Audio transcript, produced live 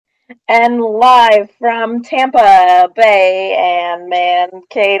And live from Tampa Bay and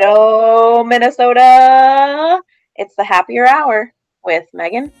Mankato, Minnesota, it's the Happier Hour with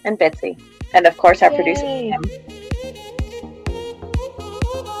Megan and Bitsy. And of course, our producer, Yay. Sam.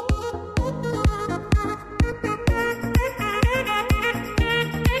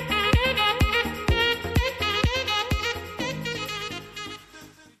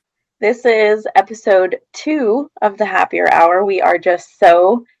 This is episode 2 of the Happier Hour. We are just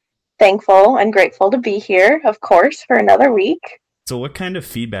so thankful and grateful to be here, of course, for another week. So what kind of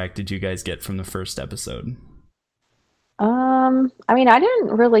feedback did you guys get from the first episode? I didn't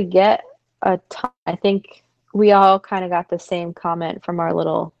really get a ton. I think we all kind of got the same comment from our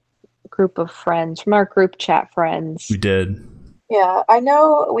little group of friends, from our group chat friends. We did. Yeah, I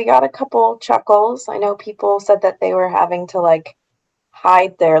know we got a couple chuckles. I know people said that they were having to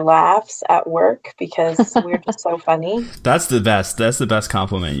hide their laughs at work because we're just so funny. That's the best. That's the best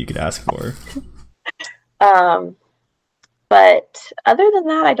compliment you could ask for. But other than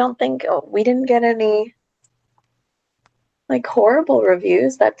that, I don't think we didn't get any horrible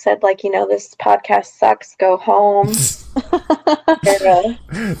reviews that said this podcast sucks, go home.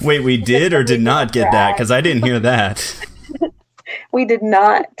 Wait, we did or did not get that? Because I didn't hear that. We did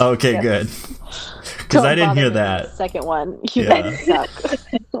not. Okay, good. Because I didn't hear that. Second one. You guys suck.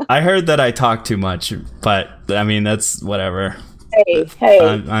 I heard that I talk too much, but that's whatever. Hey.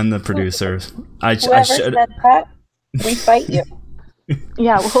 I'm the producer. Whoever said that, we fight you.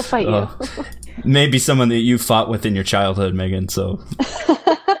 Yeah, we'll fight you. Maybe someone that you fought with in your childhood, Megan, so.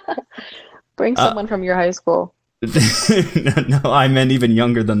 Bring someone from your high school. No, I meant even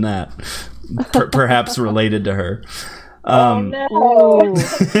younger than that. Perhaps related to her. No. No,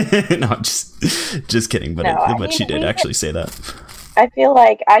 just kidding, but she did actually say that. I feel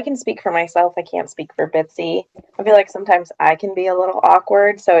like I can speak for myself. I can't speak for Bitsy. I feel like sometimes I can be a little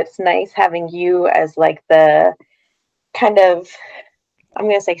awkward, so it's nice having you as the kind of, I'm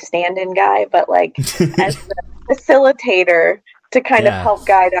going to say stand-in guy, but as the facilitator to kind of help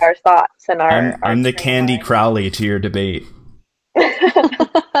guide our thoughts and our I'm the Candy Crowley to your debate.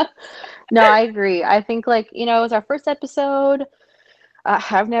 No, I agree. I think it was our first episode.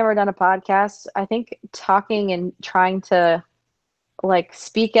 I've never done a podcast. I think talking and trying to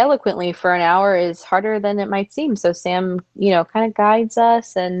speak eloquently for an hour is harder than it might seem. So Sam, kind of guides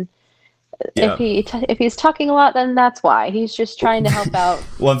us, and if he's talking a lot, then that's why. He's just trying to help out.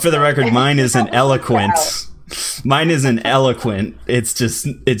 Well, for the record, mine isn't eloquent. Mine isn't eloquent. It's just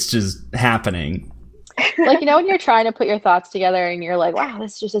happening. When you're trying to put your thoughts together and you're like, wow,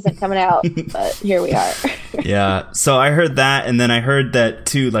 this just isn't coming out, but here we are. Yeah. So I heard that, and then I heard that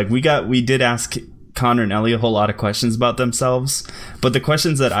too. We did ask Connor and Ellie a whole lot of questions about themselves, but the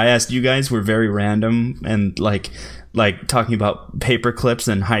questions that I asked you guys were very random and like talking about paper clips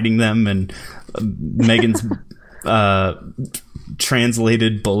and hiding them, and Megan's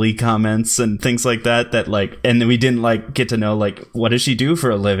translated bully comments and things like that and we didn't get to know what does she do for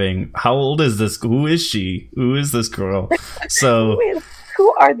a living, how old is this, who is she, who is this girl. So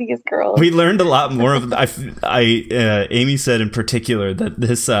who are these girls? We learned a lot more of Amy said in particular that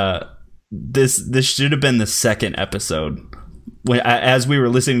this should have been the second episode. As we were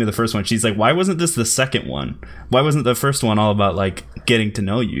listening to the first one, she's like, why wasn't this the second one? Why wasn't the first one all about getting to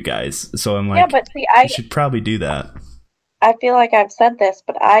know you guys? So I'm like, but see, I should probably do that. I feel like I've said this,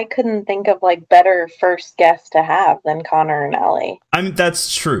 but I couldn't think of better first guests to have than Connor and Ellie. I mean,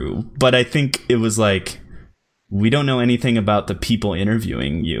 that's true, but I think it was we don't know anything about the people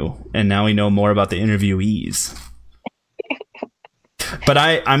interviewing you, and now we know more about the interviewees. But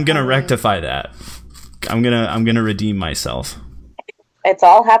I'm gonna rectify that. I'm gonna redeem myself. It's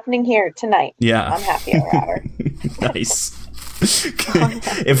all happening here tonight. Yeah, on Happier Hour. Nice.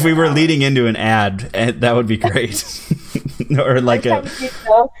 If we were leading into an ad, that would be great. Or after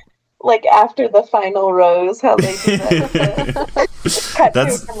the final rose, how they do that. Cut to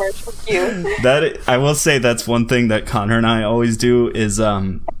a commercial cue. That I will say, that's one thing that Connor and I always do is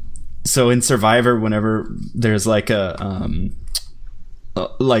so in Survivor, whenever there's a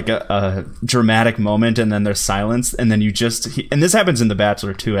dramatic moment and then there's silence, and then and this happens in The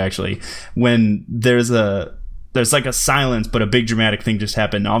Bachelor too, actually, when there's a silence, but a big dramatic thing just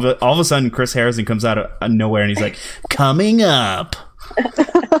happened. All of a sudden, Chris Harrison comes out of nowhere and he's like, coming up.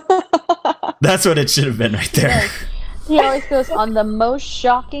 That's what it should have been right there. He always goes on the most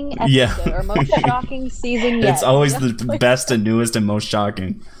shocking episode or most shocking season yet. It's always the best and newest and most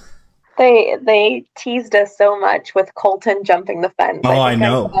shocking. They teased us so much with Colton jumping the fence. Oh, I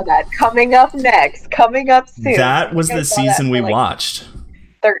know. I saw that coming up next, coming up soon. That was the season we watched.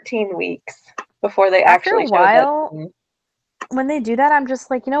 13 weeks before they actually showed while, it. when they do that, I'm just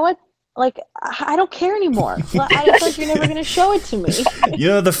like, you know what? Like, I don't care anymore. I feel like you're never going to show it to me. You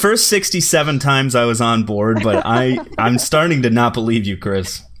know, the first 67 times I was on board, but I'm starting to not believe you,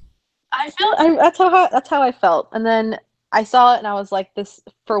 Chris. That's how I felt. And then I saw it and I was like, this,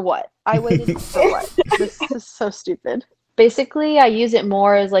 for what? I waited for what? This is so stupid. Basically, I use it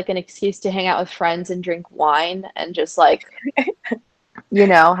more as like an excuse to hang out with friends and drink wine and just like, you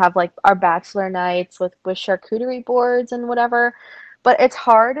know, have like our bachelor nights with charcuterie boards and whatever. But it's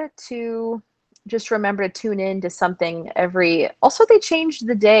hard to just remember to tune in to something also they changed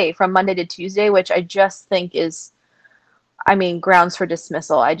the day from Monday to Tuesday, which I just think is, I mean, grounds for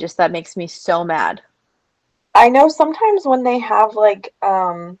dismissal. That makes me so mad. I know sometimes when they have like,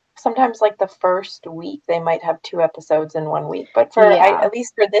 sometimes like the first week they might have 2 episodes in 1 week, but at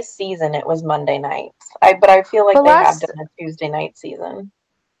least for this season it was Monday nights. But I feel like they have done a Tuesday night season.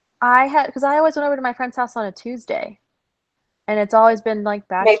 Because I always went over to my friend's house on a Tuesday, and it's always been like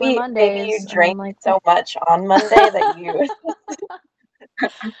Bachelor Mondays. Maybe you drank so much on Monday that you.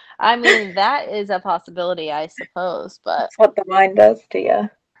 I mean, that is a possibility, I suppose, but that's what the wine does to you.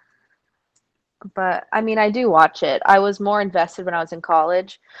 But I mean, I do watch it. I was more invested when I was in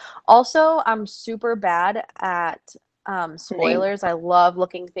college. Also, I'm super bad at spoilers. I love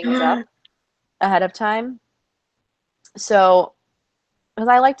looking things up ahead of time. So, because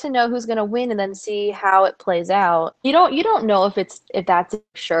I like to know who's going to win and then see how it plays out. You don't know if that's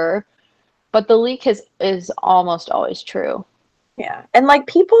sure, but the leak is almost always true. Yeah, and like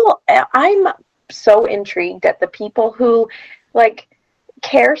people, I'm so intrigued at the people who like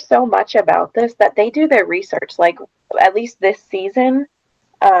care so much about this that they do their research. Like at least this season,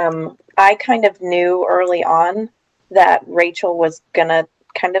 I kind of knew early on that Rachel was gonna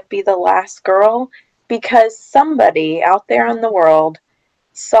kind of be the last girl because somebody out there in the world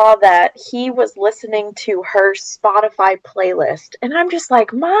saw that he was listening to her Spotify playlist, and I'm just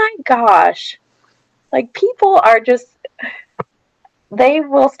like, my gosh, like people are just, they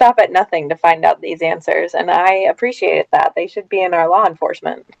will stop at nothing to find out these answers, and I appreciate that. They should be in our law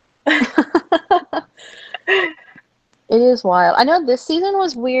enforcement. It is wild. I know this season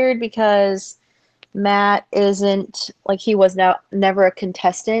was weird because Matt isn't, like, he was never a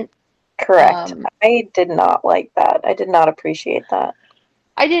contestant. Correct. I did not like that. I did not appreciate that.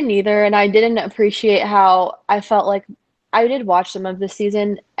 I didn't either, and I didn't appreciate how I felt like I did watch some of this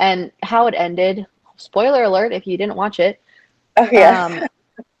season and how it ended. Spoiler alert if you didn't watch it. Oh, yeah.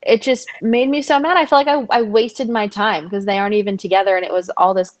 It just made me so mad. I feel like I wasted my time because they aren't even together, and it was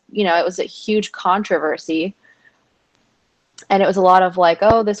all this, you know, it was a huge controversy. And it was a lot of like,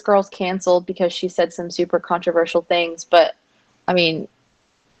 oh, this girl's canceled because she said some super controversial things. But, I mean,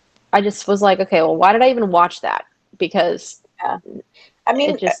 I just was like, okay, well, why did I even watch that? Because, yeah. I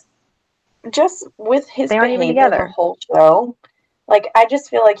mean, just with his behavior the whole show, like, I just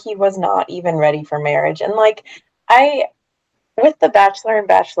feel like he was not even ready for marriage. And, like, with The Bachelor and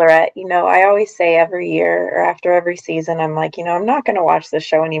Bachelorette, you know, I always say every year or after every season, I'm like, you know, I'm not going to watch this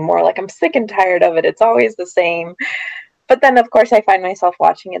show anymore. Like, I'm sick and tired of it. It's always the same. But then, of course, I find myself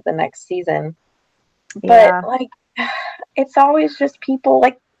watching it the next season. But, like, it's always just people,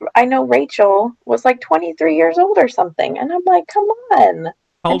 like, I know Rachel was, like, 23 years old or something. And I'm like, come on.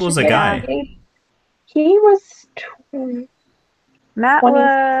 How old was the guy? He was... Matt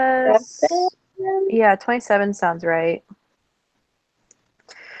was... Yeah, 27 sounds right.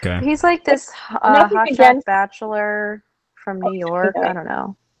 Okay. He's like this hotshot bachelor from New York. I don't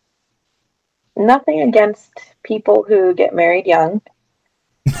know. Nothing against people who get married young.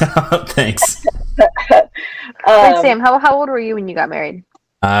 Thanks. Wait, Sam, how old were you when you got married?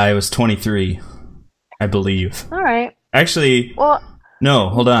 I was 23, I believe. All right. Actually, well, no,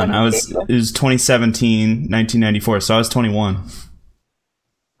 hold on. It was 2017, 1994, so I was 21.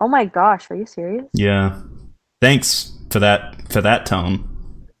 Oh my gosh, are you serious? Yeah. Thanks for that tone.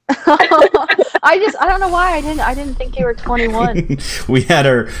 I don't know why I didn't think you were 21. we had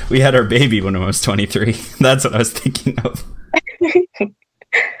our baby when I was 23. That's what I was thinking of.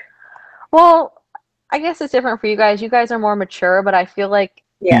 Well, I guess it's different for you guys. You guys are more mature, but I feel like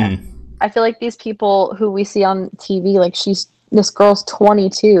I feel like these people who we see on TV, like this girl's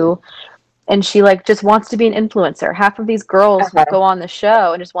 22 and she like just wants to be an influencer. Half of these girls go on the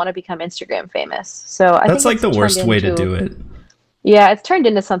show and just want to become Instagram famous. So I think that's like the worst way to do it. Yeah, it's turned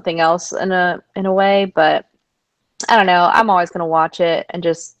into something else in a way, but I don't know. I'm always gonna watch it, and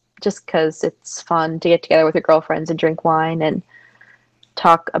just because it's fun to get together with your girlfriends and drink wine and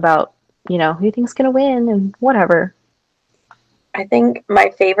talk about, you know, who you think's gonna win and whatever. I think my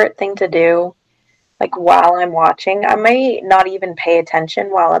favorite thing to do, like while I'm watching, I may not even pay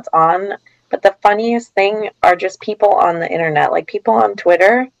attention while it's on, But the funniest thing are just people on the internet, like people on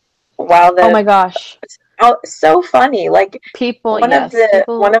Twitter. Wow, Oh my gosh. oh, so funny. Like People, one yes.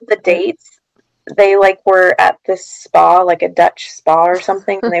 one of the dates, they like were at this spa, like a Dutch spa or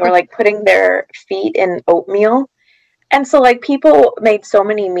something, and they were like putting their feet in oatmeal. And so like people made so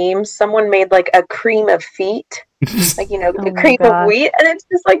many memes. Someone made like a cream of feet, like the Oh my cream of gosh. wheat, and it's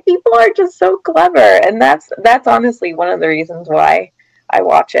just like people are just so clever, and that's honestly one of the reasons why I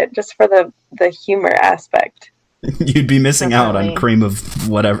watch it, just for the humor aspect. You'd be missing out on Definitely. cream of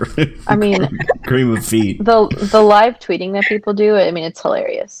whatever. I mean, cream of feet. the live tweeting that people do, I mean, it's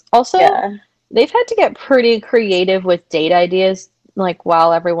hilarious. Also, Yeah, they've had to get pretty creative with date ideas, like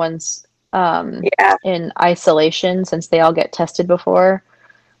while everyone's yeah, in isolation, since they all get tested before.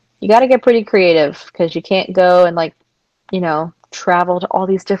 You got to get pretty creative because you can't go and like, travel to all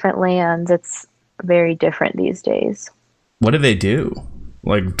these different lands. It's very different these days. What do they do?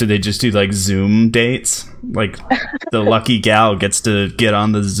 Like, do they just do like Zoom dates? Like, the lucky gal gets to get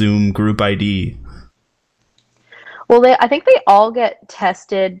on the Zoom group ID. Well, I think they all get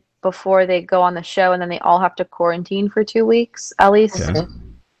tested before they go on the show, and then they all have to quarantine for 2 weeks at least. Okay.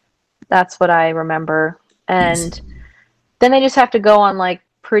 That's what I remember. And then they just have to go on like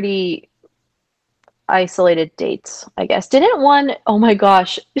pretty isolated dates, I guess. Didn't one, oh my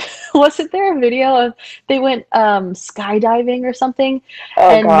gosh, wasn't there a video of they went skydiving or something? oh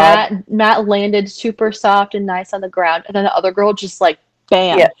And god, Matt landed super soft and nice on the ground, and then the other girl just like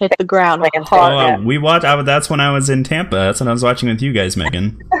bam, Yeah, hit the ground planted. hard. Yeah. We watched. That's when I was in Tampa. That's when I was watching with you guys,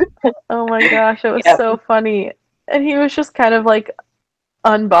 Megan. Oh my gosh, it was Yep. so funny. And he was just kind of like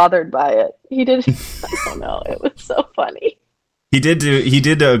unbothered by it. He did I don't know, it was so funny. He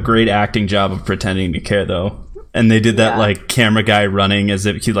did a great acting job of pretending to care though. And they did that Yeah. like camera guy running as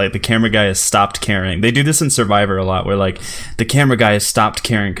if the camera guy has stopped caring. They do this in Survivor a lot where like the camera guy has stopped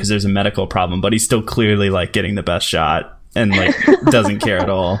caring because there's a medical problem, but he's still clearly like getting the best shot and like doesn't care at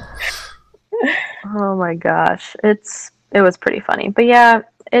all. Oh my gosh. It was pretty funny. But yeah,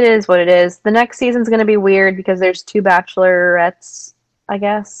 it is what it is. The next season's gonna be weird because there's 2 bachelorettes, I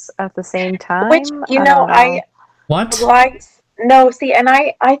guess, at the same time. Which I don't know. What? no, see, and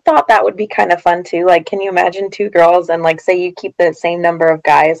I thought that would be kind of fun too. Like, can you imagine 2 girls and like say you keep the same number of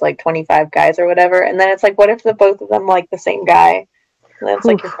guys, like 25 guys or whatever, and then it's like, what if the both of them like the same guy? And then it's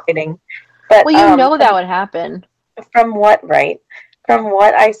like you're fighting. But Well, that would happen. from what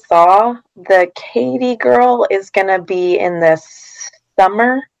I saw, the Katie girl is gonna be in the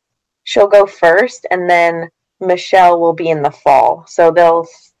summer. She'll go first, and then Michelle will be in the fall. So they'll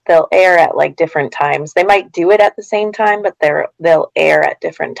air at like different times. They might do it at the same time, but they'll air at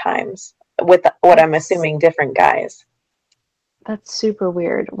different times with what I'm assuming different guys. That's super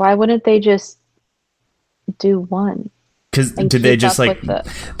weird. Why wouldn't they just do one? Because And did they keep just up like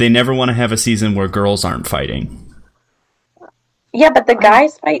with they never want to have a season where girls aren't fighting? Yeah, but the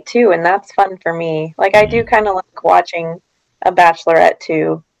guys fight too, and that's fun for me. Like, I do kind of like watching a Bachelorette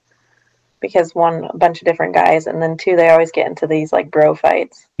too, because 1, a bunch of different guys, and then 2, they always get into these like bro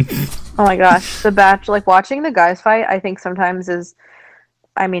fights. Oh my gosh, the Bachelor, like watching the guys fight, I think sometimes is,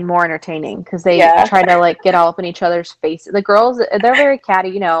 I mean, more entertaining because they Yeah. try to like get all up in each other's faces. The girls, they're very catty,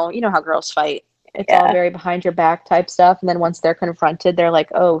 you know how girls fight. It's all Yeah. very behind your back type stuff, and then once they're confronted, they're like,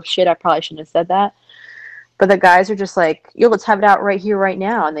 "Oh shit, I probably shouldn't have said that." But the guys are just like, "Yo, let's have it out right here, right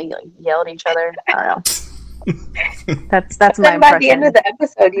now," and they like yell at each other. I don't know. That's my Then by the end impression. of the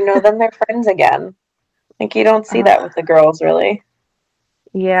episode, then they're friends again. Like, you don't see that with the girls, really.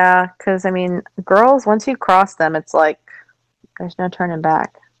 Yeah, because I mean, girls, once you cross them, it's like there's no turning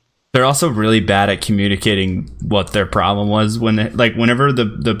back. They're also really bad at communicating what their problem was whenever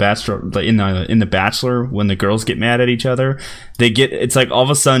the Bachelor in the Bachelor, when the girls get mad at each other, it's like all of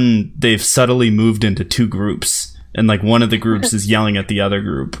a sudden they've subtly moved into 2 groups, and like one of the groups is yelling at the other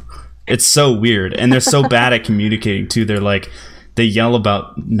group. It's so weird, and they're so bad at communicating too. They're like they yell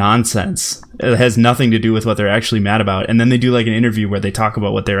about nonsense. It has nothing to do with what they're actually mad about, and then they do like an interview where they talk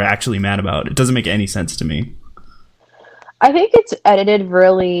about what they're actually mad about. It doesn't make any sense to me. I think it's edited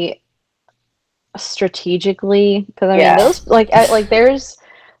really strategically because I mean Yeah. those like there's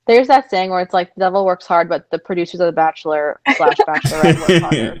that saying where it's like the devil works hard, but the producers of The Bachelor / Bachelorette work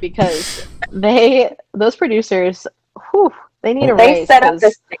harder because those producers, they need a They raise. set up 'cause-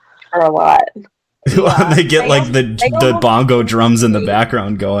 this thing for a lot. Yeah. They get like They the almost- bongo drums in the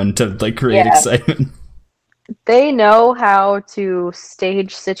background going to like create Yeah. excitement. they know how to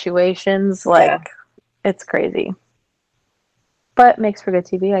stage situations like it's crazy, but makes for good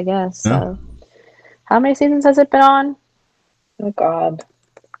TV, I guess. Yeah. So how many seasons has it been on? Oh, God.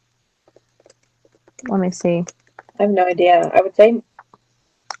 Let me see. I have no idea. I would say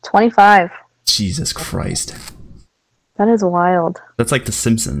 25. Jesus Christ. That is wild. That's like The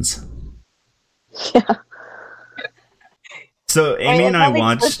Simpsons. Yeah. So Amy and I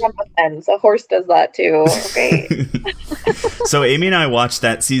watched. A horse does that too. Okay. So Amy and I watched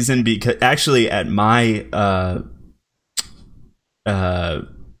that season because actually at my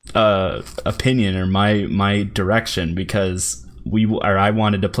opinion or my direction, because I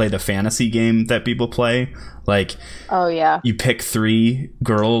wanted to play the fantasy game that people play. Like, oh yeah, you pick 3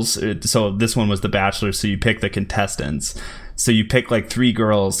 girls. So this one was The Bachelor. So you pick the contestants. So you pick like 3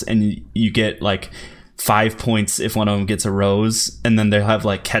 girls, and you get like 5 points if one of them gets a rose, and then they'll have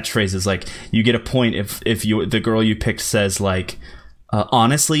like catchphrases like you get a point if the girl you picked says like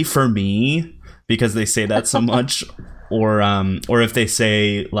honestly for me, because they say that so much, or if they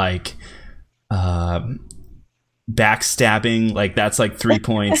say like backstabbing, like that's like 3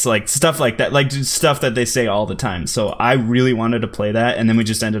 points, like stuff like that, like stuff that they say all the time. So I really wanted to play that, and then we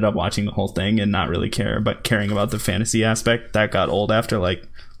just ended up watching the whole thing and not really caring about the fantasy aspect. That got old after like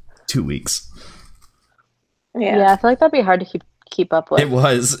 2 weeks. Yeah, I feel like that'd be hard to keep up with. It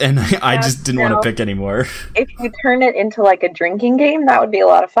was, and I just didn't want to pick anymore. If you turn it into like a drinking game, that would be a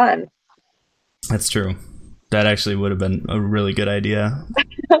lot of fun. That's true. That actually would have been a really good idea.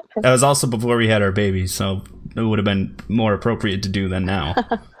 That was also before we had our baby, so it would have been more appropriate to do than now.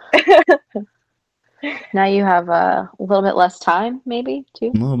 Now you have a little bit less time, maybe,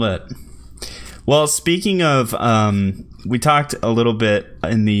 too? A little bit. Well, speaking of, we talked a little bit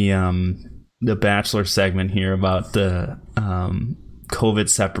in the Bachelor segment here about the COVID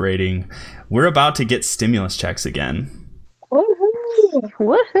separating. We're about to get stimulus checks again.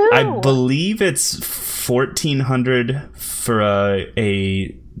 Woohoo! I believe it's $1,400 for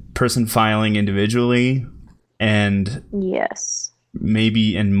a person filing individually, and yes,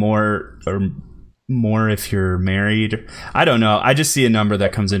 maybe and more if you're married. I don't know. I just see a number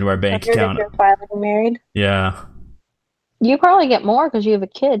that comes into our bank account. If you're filing married. Yeah. You probably get more because you have a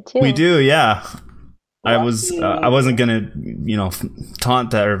kid too. We do, yeah. I wasn't gonna, taunt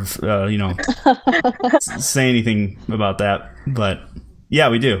that or say anything about that, but yeah,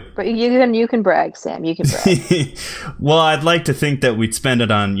 we do. But you can brag, Sam. You can brag. Well, I'd like to think that we'd spend it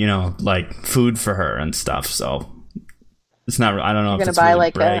on, like food for her and stuff. So it's not. I don't know if it's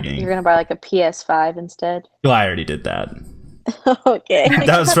really bragging. You're gonna buy like a PS5 instead. Well, I already did that. Okay.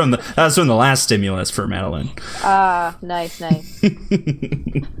 That was from the last stimulus for Madeline. Ah, nice.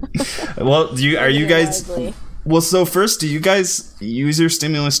 Well, are you guys? Well, so first, do you guys use your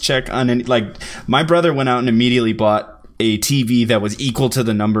stimulus check on any? Like, my brother went out and immediately bought a TV that was equal to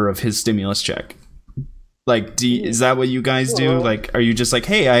the number of his stimulus check. Like, is that what you guys do? Like, are you just like,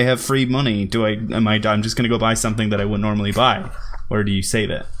 hey, I have free money. I'm just gonna go buy something that I would normally buy, or do you save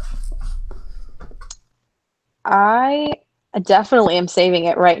it? I definitely am saving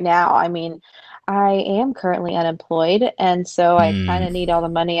it right now. I mean, I am currently unemployed, and so I kind of need all the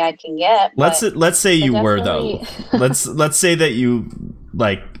money I can get. Let's say you were though. let's say that you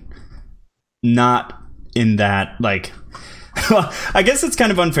like not in that like. Well, I guess it's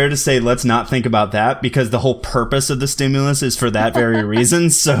kind of unfair to say let's not think about that, because the whole purpose of the stimulus is for that very reason.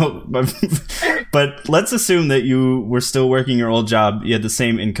 So, but let's assume that you were still working your old job, you had the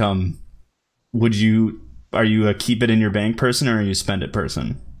same income. Are you a keep it in your bank person, or are you a spend it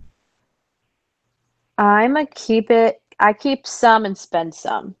person? I'm a keep it. I keep some and spend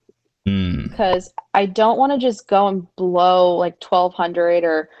some, because I don't want to just go and blow like $1,200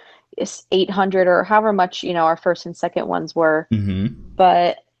 or $800 or however much our first and second ones were.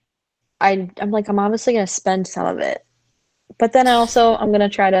 But I'm obviously going to spend some of it, but then I'm going to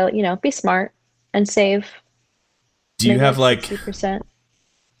try to be smart and save. Do you have like 60%?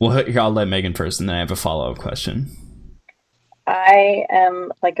 Well, here, I'll let Megan first, and then I have a follow-up question. I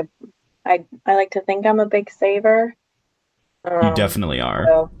am like I like to think I'm a big saver. You definitely are.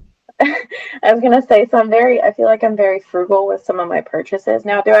 So, I was gonna say, I feel like I'm very frugal with some of my purchases.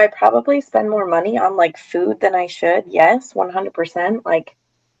 Now, do I probably spend more money on like food than I should? Yes, 100%. Like,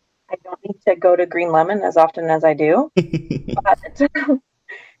 I don't need to go to Green Lemon as often as I do. But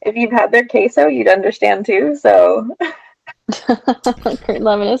if you've had their queso, you'd understand too. So. Green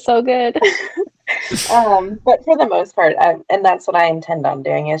Lemon is so good. But for the most part, and that's what I intend on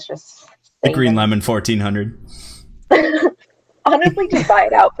doing, is just the Green Lemon 1400. Honestly, just buy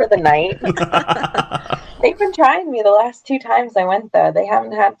it out for the night. They've been trying me the last 2 times I went there. They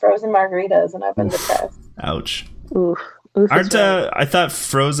haven't had frozen margaritas, and I've been depressed. Ouch. Oof, I thought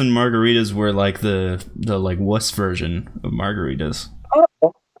frozen margaritas were like the like wuss version of margaritas.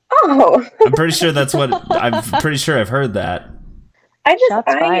 Oh. I'm pretty sure I've heard that.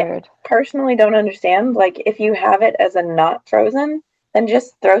 I personally don't understand. Like, if you have it as a not frozen, then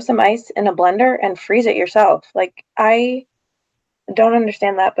just throw some ice in a blender and freeze it yourself. Like, I don't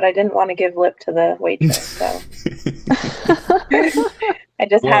understand that, but I didn't want to give lip to the waitress, so I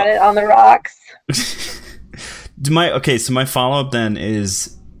just had it on the rocks. So my follow-up then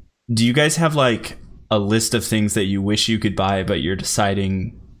is, do you guys have like a list of things that you wish you could buy but you're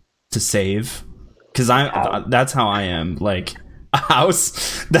deciding to save? Because that's how I am. Like, a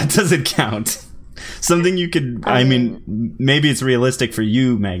house, that doesn't count. Something you could, I mean, maybe it's realistic for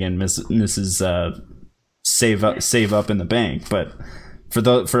you, Megan, Mrs. Save up in the bank, but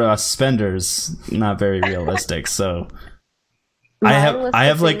for us spenders, not very realistic. So I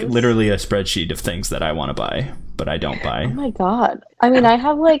have like literally a spreadsheet of things that I want to buy, but I don't buy. Oh my God. I mean, I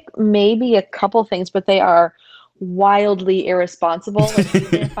have like maybe a couple things, but they are wildly irresponsible.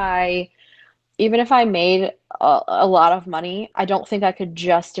 Like, even if I made a lot of money, I don't think I could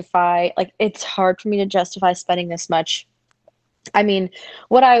justify, like, it's hard for me to justify spending this much. I mean,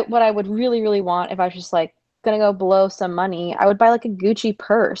 what I would really, really want, if I was just like gonna go blow some money, I would buy like a Gucci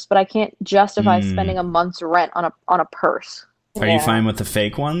purse, but I can't justify spending a month's rent on a purse. Are you fine with the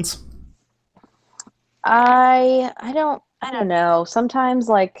fake ones? I don't know. Sometimes,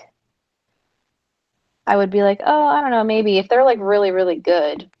 like, I would be like, oh, I don't know, maybe if they're like really, really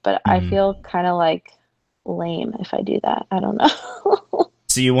good, but I feel kind of like lame if I do that. I don't know.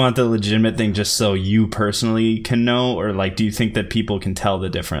 So you want the legitimate thing just so you personally can know, or like, do you think that people can tell the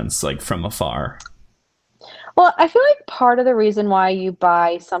difference like from afar? Well, I feel like part of the reason why you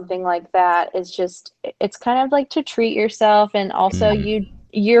buy something like that is just, it's kind of like to treat yourself, and also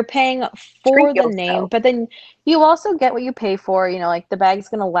you're paying for the name, but then you also get what you pay for. You know, like, the bag's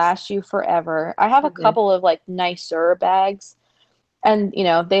gonna last you forever. I have a couple of like nicer bags, and you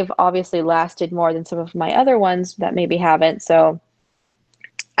know, they've obviously lasted more than some of my other ones that maybe haven't. So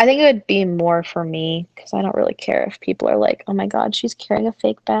I think it would be more for me, because I don't really care if people are like, oh my God, she's carrying a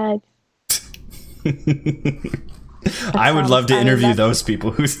fake bag. I would love to interview those people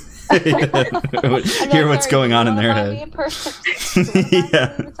who hear what's going on in their head.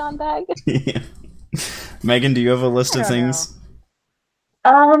 Yeah. Megan, do you have a list of things?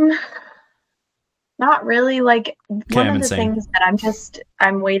 Not really. Like, one of the things that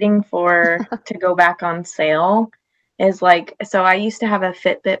I'm waiting for to go back on sale is like, so I used to have a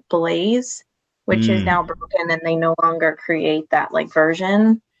Fitbit Blaze, which is now broken, and they no longer create that like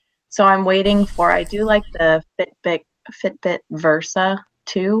version. So I'm waiting for, I do like the Fitbit Versa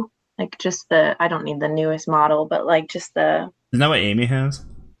too. Like, just I don't need the newest model, but like just Isn't that what Amy has?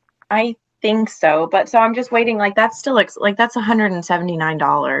 I think so. But so I'm just waiting, like, that's still like that's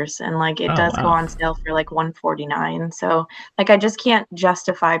 $179, and like it does go on sale for like $149. So like, I just can't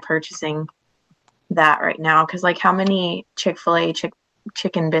justify purchasing that right now, because like, how many Chick-fil-A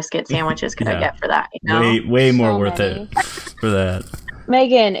chicken biscuit sandwiches could I get for that? You know? Way more worth it for that.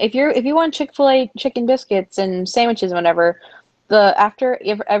 Megan, if you want Chick-fil-A chicken biscuits and sandwiches, whatever, after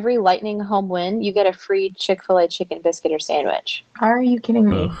every Lightning home win, you get a free Chick-fil-A chicken biscuit or sandwich. Are you kidding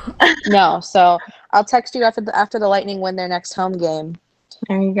me? No, so I'll text you after the Lightning win their next home game.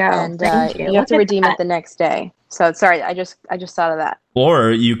 There you go. And you have to redeem it the next day. So sorry, I just thought of that.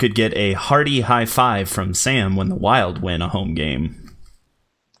 Or you could get a hearty high five from Sam when the Wild win a home game.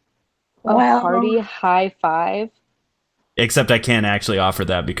 A hearty high five? Except I can't actually offer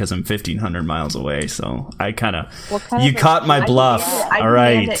that because I'm 1,500 miles away. So I kind of... You caught my bluff. All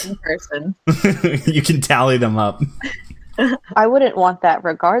right. It in person. You can tally them up. I wouldn't want that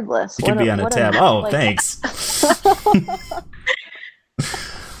regardless. It could be on a tab. Thanks.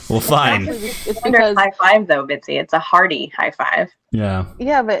 Well, fine. It's because high five though, Bitsy. It's a hearty high five. Yeah.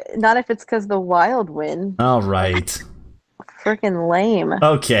 Yeah, but not if it's because the Wild win. All right. Freaking lame.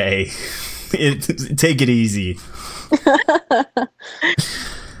 Okay. Take it easy.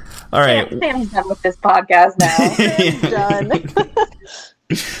 All right. Sam's done with this podcast now. Done.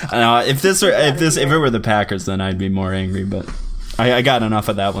 If it were the Packers, then I'd be more angry. But I got enough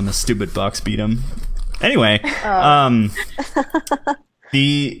of that when the stupid Bucks beat them. Anyway,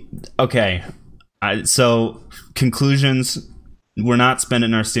 so conclusions. We're not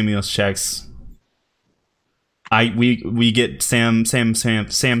spending our stimulus checks. We get Sam's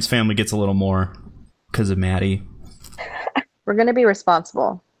family gets a little more because of Maddie. We're gonna be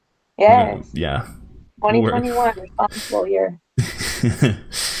responsible. Yes. Yeah. 2021 responsible year.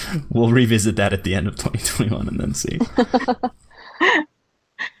 We'll revisit that at the end of 2021 and then see.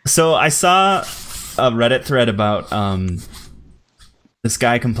 So I saw a Reddit thread about this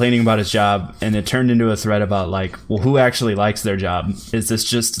guy complaining about his job, and it turned into a thread about like, well, who actually likes their job? Is this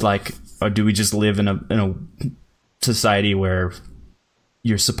just like, or do we just live in a society where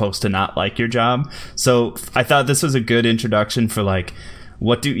you're supposed to not like your job. So I thought this was a good introduction for like,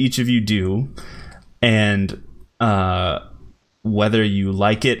 what do each of you do, and whether you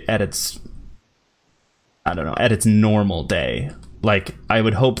like it at its, I don't know, at its normal day. Like, I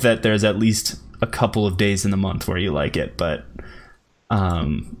would hope that there's at least a couple of days in the month where you like it, but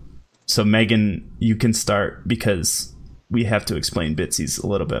so Megan, you can start because we have to explain Bitsy's a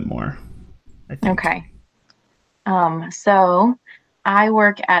little bit more, I think. Okay. So I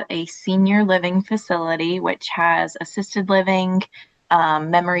work at a senior living facility, which has assisted living,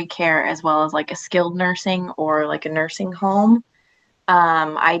 memory care, as well as like a skilled nursing or like a nursing home.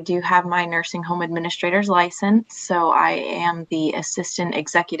 I do have my nursing home administrator's license, so I am the assistant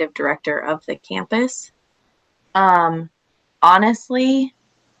executive director of the campus. Honestly,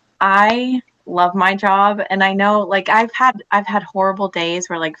 I love my job, and I know like I've had horrible days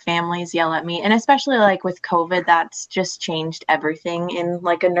where like families yell at me, and especially like with COVID, that's just changed everything in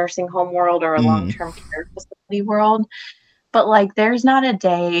like a nursing home world or a long-term care facility world. But like there's not a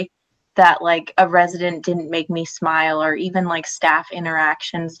day that like a resident didn't make me smile, or even like staff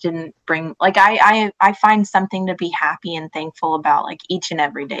interactions didn't bring, like I find something to be happy and thankful about like each and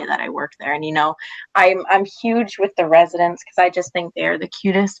every day that I work there. And you know, I'm huge with the residents because I just think they're the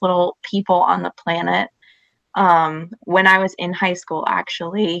cutest little people on the planet. When I was in high school,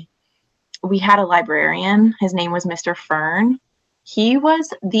 actually, we had a librarian. His name was Mr. Fern. He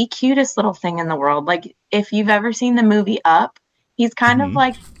was the cutest little thing in the world. Like if you've ever seen the movie Up, he's kind of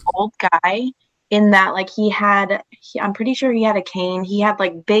like an old guy in that, like I'm pretty sure he had a cane. He had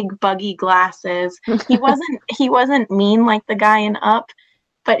like big buggy glasses. He wasn't mean like the guy in Up,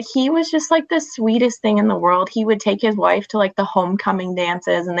 but he was just like the sweetest thing in the world. He would take his wife to like the homecoming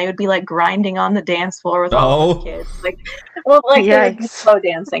dances, and they would be like grinding on the dance floor with all the kids. Like, well, like they would be slow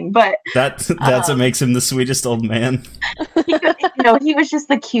dancing, but that's what makes him the sweetest old man. He was just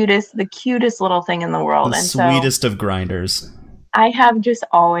the cutest little thing in the world, the and sweetest of grinders. I have just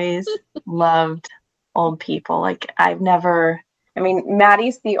always loved old people. Like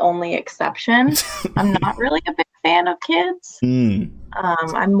Maddie's the only exception. I'm not really a big fan of kids.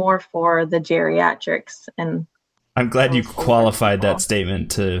 I'm more for the geriatrics, and I'm glad you qualified that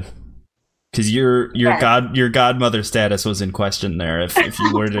statement because your godmother status was in question there if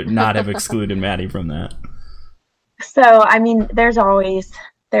you were to not have excluded Maddie from that. So I mean, there's always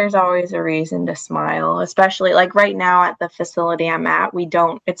a reason to smile, especially like right now at the facility I'm at.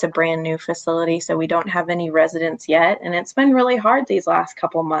 It's a brand new facility, so we don't have any residents yet. And it's been really hard these last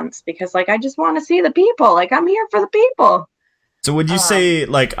couple months because like, I just want to see the people. Like I'm here for the people. So would you say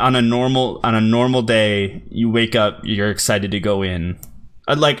like on a normal day, you wake up, you're excited to go in?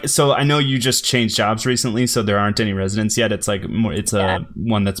 So I know you just changed jobs recently, so there aren't any residents yet. It's like a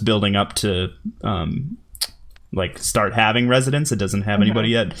one that's building up to, like start having residents. It doesn't have anybody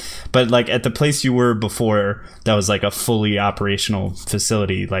yet, but like at the place you were before, that was like a fully operational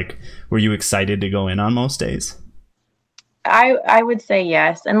facility. Like, were you excited to go in on most days? I would say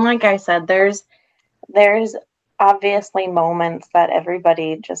yes. And like I said, there's obviously moments that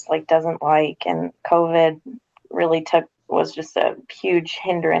everybody just like doesn't like, and COVID really was just a huge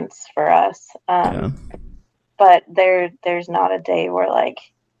hindrance for us. But there's not a day where like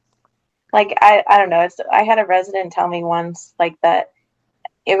I don't know. I had a resident tell me once like that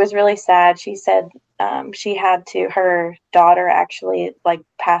it was really sad. She said her daughter actually like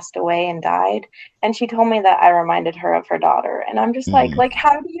passed away and died, and she told me that I reminded her of her daughter, and I'm just like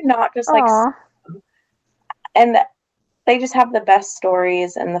how do you not just like Aww. And they just have the best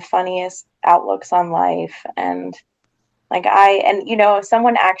stories and the funniest outlooks on life. And like if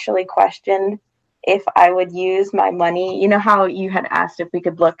someone actually questioned if I would use my money, you know how you had asked if we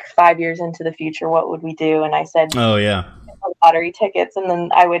could look 5 years into the future, what would we do? And I said, oh yeah, lottery tickets, and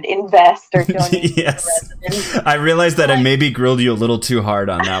then I would invest or donate. Yes. I realized that I maybe grilled you a little too hard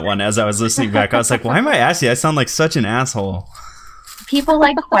on that one as I was listening back. I was like, why am I asking? I sound like such an asshole. People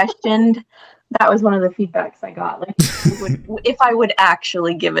like questioned. That was one of the feedbacks I got. Like, if I would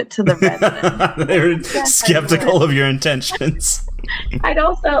actually give it to the residents. They were skeptical of your intentions. I'd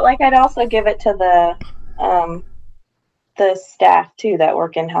also give it to the staff too that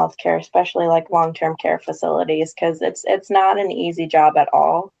work in healthcare, especially like long-term care facilities, because it's not an easy job at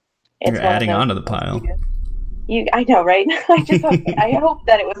all. You're adding on to the pile. I know, right? I hope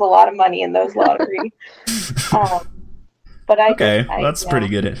that it was a lot of money in those lottery. But that's pretty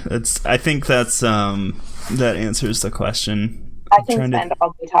good. I think that's that answers the question. I can spend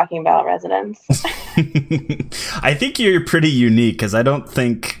all day talking about residents. I think you're pretty unique because I don't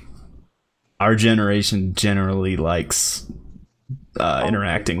think our generation generally likes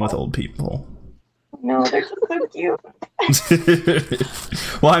interacting with old people. no, they're just so cute.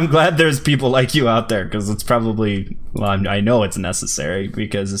 Well, I'm glad there's people like you out there, because it's probably, well, I know it's necessary,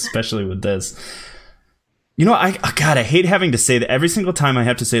 because especially with this, you know, God, I hate having to say that every single time I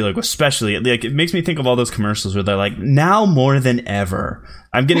have to say, like, especially, like, it makes me think of all those commercials where they're like, now more than ever.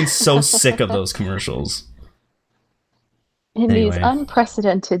 I'm getting so sick of those commercials. In these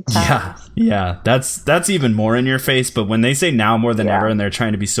unprecedented times. Yeah, that's even more in your face. But when they say now more than ever, and they're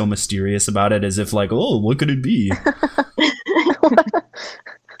trying to be so mysterious about it, as if like, oh, what could it be?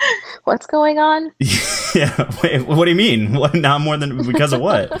 What's going on? Yeah, wait, what do you mean? What, now more than, because of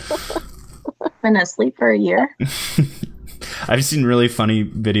what? Been asleep for a year. I've seen really funny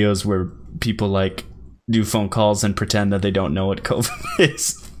videos where people like do phone calls and pretend that they don't know what COVID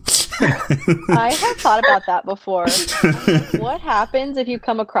is. I have thought about that before. What happens if you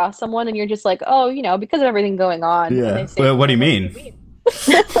come across someone and you're just like, oh, you know, because of everything going on? Yeah. And they say, Well, what do you mean?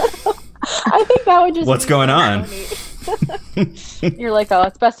 I think that would just. What's going on? You're like, oh,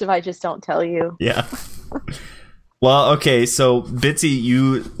 it's best if I just don't tell you. Yeah. Well, okay, so Bitsy,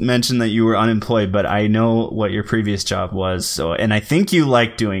 you mentioned that you were unemployed, but I know what your previous job was, so, and I think you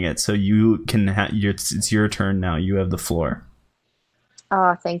like doing it, so you can it's your turn now. You have the floor.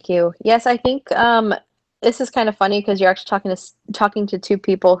 Oh, thank you. Yes, I think this is kind of funny because you're actually talking to two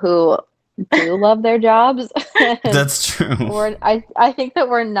people who do love their jobs. That's true. I think that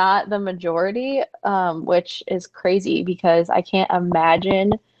we're not the majority, which is crazy because I can't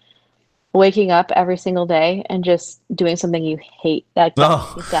imagine waking up every single day and just doing something you hate. That's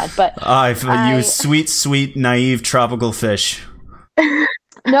sad. But you sweet, naive tropical fish.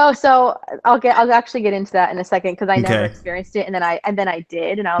 No, so I'll actually get into that in a second because I never experienced it, and then I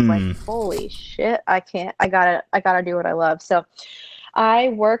did, and I was like, holy shit, I gotta do what I love. So I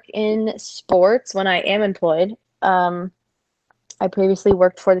work in sports when I am employed. I previously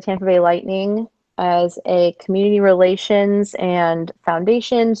worked for the Tampa Bay Lightning as a community relations and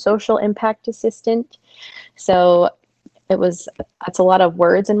foundation social impact assistant. So that's a lot of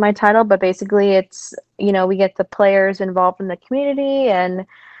words in my title, but basically it's, you know, we get the players involved in the community, and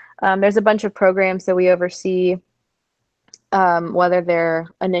there's a bunch of programs that we oversee, whether they're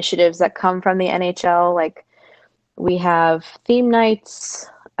initiatives that come from the NHL, like we have theme nights,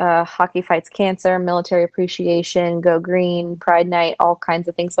 Hockey Fights Cancer, Military Appreciation, Go Green, Pride Night, all kinds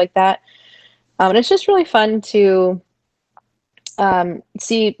of things like that. And it's just really fun to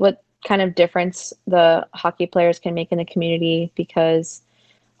see what kind of difference the hockey players can make in the community, because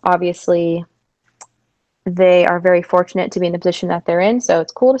obviously they are very fortunate to be in the position that they're in. So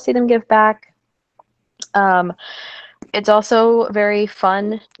it's cool to see them give back. It's also very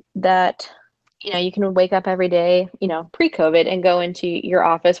fun that, you know, you can wake up every day, you know, pre-COVID and go into your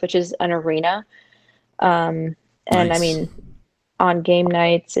office, which is an arena. And nice. I mean, on game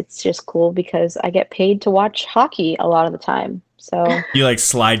nights, it's just cool because I get paid to watch hockey a lot of the time. So you like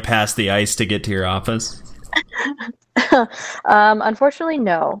slide past the ice to get to your office? Unfortunately,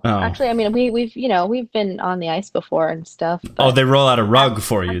 no. Oh. Actually, I mean, we've been on the ice before and stuff. Oh, they roll out a rug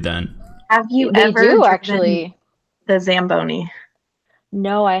for you then. Have you they ever do actually the Zamboni?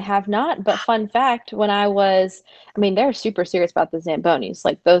 No, I have not. But fun fact, when I mean, they're super serious about the Zambonis.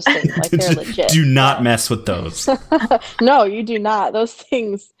 Like those things, like they're legit. Do not mess with those. No, you do not. Those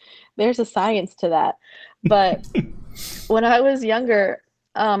things, there's a science to that. But when I was younger,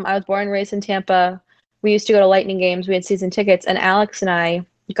 I was born and raised in Tampa. We used to go to Lightning games. We had season tickets, and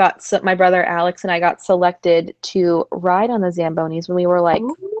my brother Alex and I got selected to ride on the Zambonis when we were like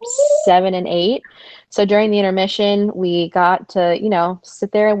 7 and 8. So during the intermission, we got to, you know,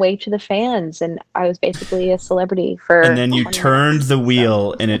 sit there and wave to the fans, and I was basically a celebrity for. And then you turned the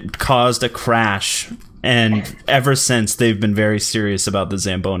wheel, and it caused a crash. And ever since, they've been very serious about the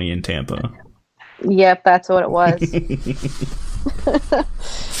Zamboni in Tampa. Yep, that's what it was.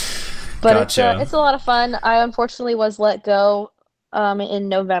 But gotcha. It's a lot of fun. I unfortunately was let go in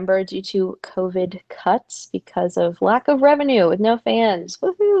November due to COVID cuts because of lack of revenue with no fans.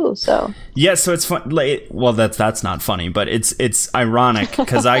 Woohoo! So yeah, so it's fun. Like, well, that's not funny, but it's ironic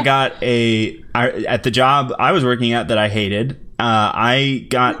because I got at the job I was working at that I hated. I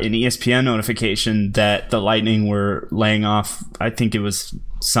got an ESPN notification that the Lightning were laying off. I think it was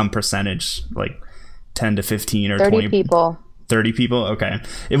some percentage, like 10 to 15 or 30 20 people. 30 people. Okay.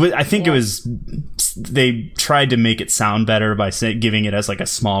 It was, I think it was, they tried to make it sound better by giving it as like a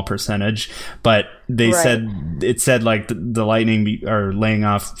small percentage, but they said like the Lightning are laying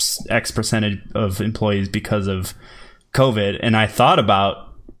off X percentage of employees because of COVID. And I thought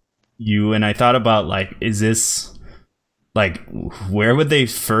about you, and I thought about like, is this like, where would they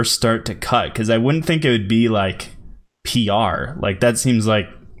first start to cut? Because I wouldn't think it would be like PR. Like that seems like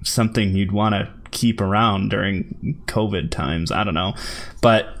something you'd want to keep around during COVID times. I don't know,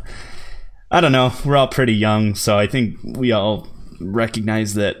 but I don't know. We're all pretty young, so I think we all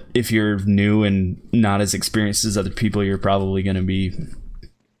recognize that if you're new and not as experienced as other people, you're probably going to be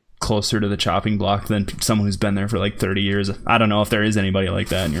closer to the chopping block than someone who's been there for like 30 years. I don't know if there is anybody like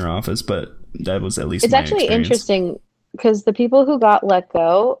that in your office, but that was at least it's actually experience. Interesting because the people who got let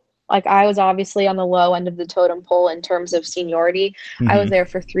go, like I was obviously on the low end of the totem pole in terms of seniority. I was there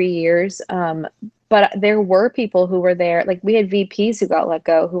for 3 years. But there were people who were there, like we had VPs who got let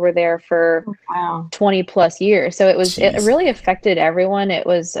go who were there for 20 plus years. So it really affected everyone. It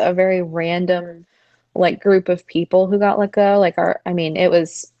was a very random like group of people who got let go. Like it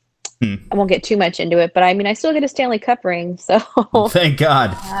was, I won't get too much into it, but I mean, I still get a Stanley Cup ring. So thank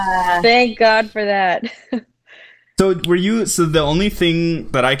God. Thank God for that. So the only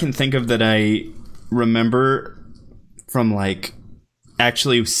thing that I can think of that I remember from like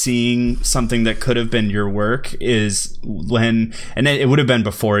actually seeing something that could have been your work is when, and it would have been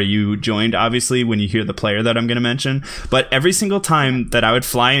before you joined, obviously, when you hear the player that I'm going to mention, but every single time that I would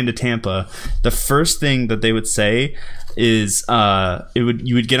fly into Tampa, the first thing that they would say is you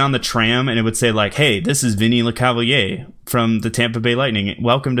would get on the tram and it would say like, hey, this is Vinny LeCavalier from the Tampa Bay Lightning,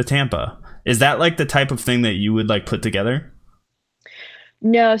 welcome to Tampa. Is that like the type of thing that you would like put together?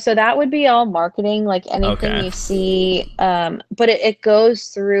 No, so that would be all marketing, like anything you see. But it goes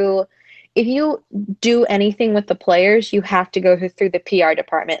through, if you do anything with the players, you have to go through the PR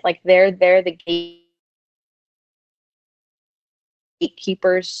department. Like they're the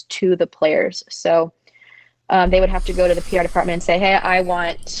gatekeepers to the players. So they would have to go to the PR department and say, hey, I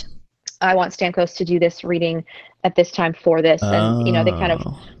want Stamkos to do this reading at this time for this. And, they kind of,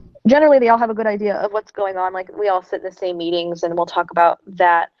 generally they all have a good idea of what's going on. Like we all sit in the same meetings and we'll talk about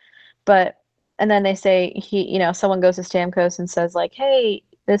that. And then they say someone goes to Stamkos and says like, hey,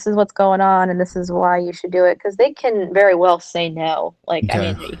 this is what's going on and this is why you should do it. Cause they can very well say no. Like, okay.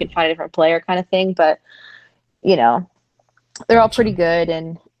 I mean, you can find a different player kind of thing, but they're all pretty good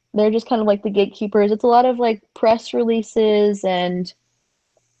and they're just kind of like the gatekeepers. It's a lot of like press releases and,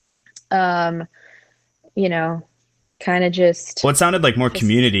 kind of just. Well, it sounded like more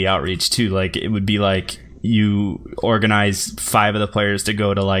community outreach too. Like it would be like you organize 5 of the players to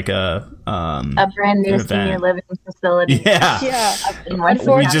go to like a brand new senior living facility. Yeah.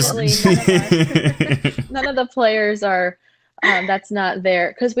 Unfortunately, none of the players are. That's not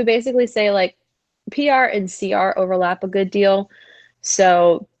there because we basically say like PR and CR overlap a good deal.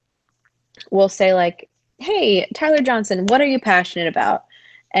 So we'll say like, hey, Tyler Johnson, what are you passionate about?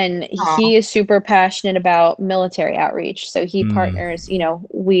 And he is super passionate about military outreach. So he partners,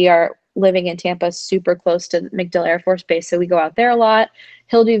 we are living in Tampa, super close to MacDill Air Force Base. So we go out there a lot.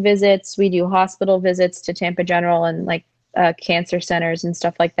 He'll do visits. We do hospital visits to Tampa General and like cancer centers and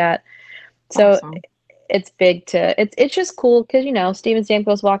stuff like that. So it's big it's just cool because, Steven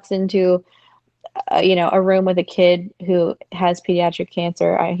Stamkos walks into, a room with a kid who has pediatric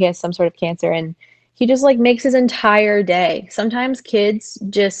cancer. He has some sort of cancer and he just like makes his entire day. Sometimes kids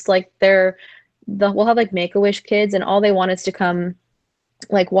just like we'll have like Make-A-Wish kids and all they want is to come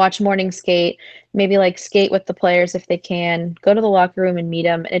like watch morning skate, maybe like skate with the players if they can, go to the locker room and meet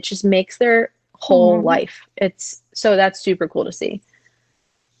them. And it just makes their whole life. So that's super cool to see.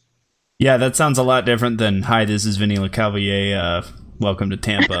 Yeah, that sounds a lot different than, hi, this is Vinny LeCavalier, welcome to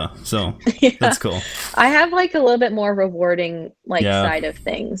Tampa. So that's cool. I have like a little bit more rewarding side of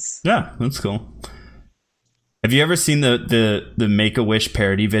things. Yeah, that's cool. Have you ever seen the Make-A-Wish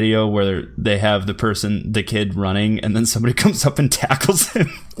parody video where they have the kid running and then somebody comes up and tackles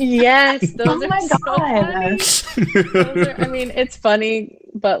him? Yes, those are so funny. It's funny,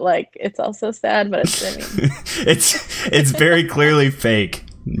 but like it's also sad, but it's very clearly fake,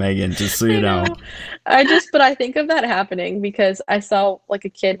 Megan, just so you know. But I think of that happening because I saw like a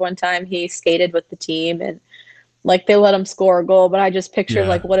kid one time, he skated with the team and like they let him score a goal, but I just pictured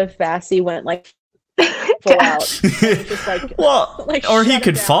like what if Vasi went like full out. Just like, or he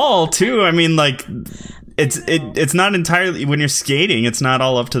could fall too. I mean, like it's not entirely, when you're skating, it's not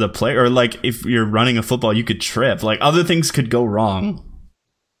all up to the player. Or like if you're running a football, you could trip. Like other things could go wrong.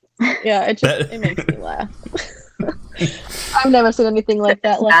 Yeah, it makes me laugh. I've never seen anything like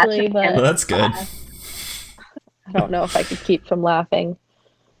that, luckily, but well, that's good. I don't know if I could keep from laughing.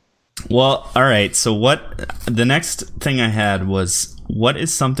 Well, all right. So the next thing I had was, what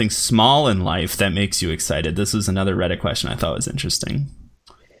is something small in life that makes you excited? This was another Reddit question I thought was interesting.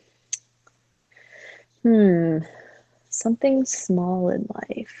 Something small in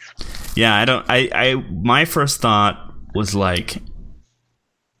life. Yeah, my first thought was like,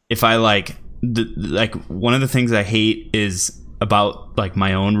 if I like one of the things I hate is about like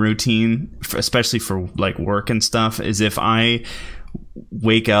my own routine, especially for like work and stuff, is if I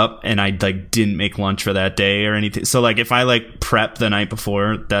wake up and I like didn't make lunch for that day or anything. So like if I like prep the night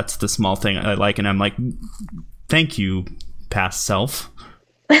before, that's the small thing I like, and I'm like, thank you, past self.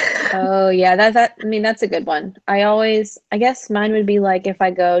 Oh yeah, that I mean that's a good one. I guess mine would be like if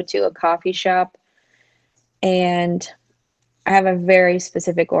I go to a coffee shop and I have a very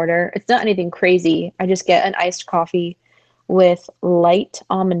specific order. It's not anything crazy. I just get an iced coffee with light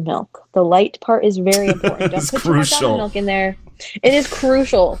almond milk. The light part is very important. Don't put too much almond milk in there. It is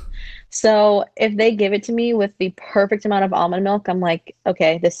crucial. So if they give it to me with the perfect amount of almond milk, I'm like,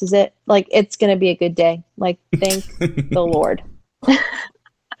 okay, this is it. Like, it's going to be a good day. Like, thank the Lord.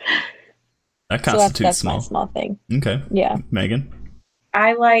 That constitutes so that's small. My small thing. Okay. Yeah. Megan?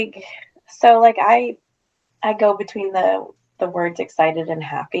 I go between the words excited and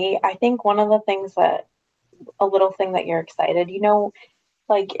happy. I think one of the things a little thing that you're excited,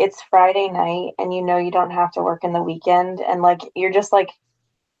 like it's Friday night and you don't have to work in the weekend, and like you're just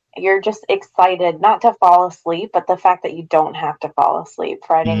excited not to fall asleep, but the fact that you don't have to fall asleep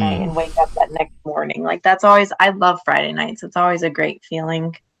Friday night and wake up that next morning. Like that's always, I love Friday nights. It's always a great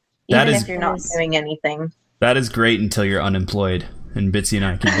feeling. Even if you're not doing anything. That is great until you're unemployed. And Bitsy and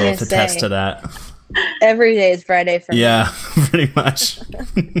I can both attest to that. Every day is Friday for me. Yeah, pretty much.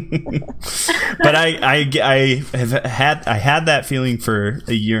 But I had that feeling for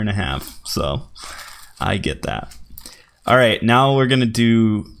a year and a half, so I get that. All right, now I'm gonna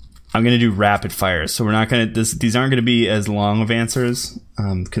do rapid fire. So we're not gonna these aren't gonna be as long of answers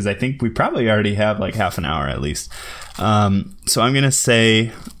because I think we probably already have like half an hour at least. So I'm gonna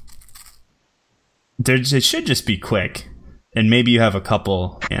say it should just be quick. And maybe you have a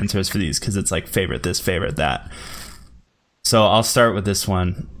couple answers for these because it's like favorite this, favorite that. So I'll start with this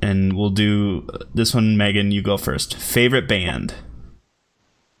one, and we'll do this one. Megan, you go first. Favorite band?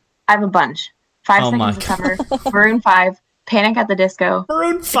 I have a bunch. 5 Seconds of Summer, Maroon 5, Panic at the Disco.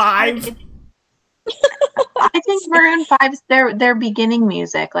 Maroon 5? I think Maroon 5's their beginning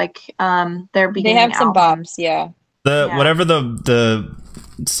music. Like their beginning They have some album. bops, yeah. Whatever the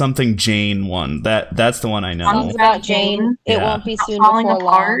something Jane one. That's the one I know. Songs about Jane. It won't be soon Falling before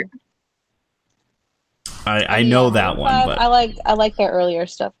Apart. long. I know that one, but I like their earlier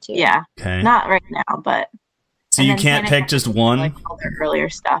stuff too. Yeah. Okay. Not right now, but So you can't pick just one? Like all their earlier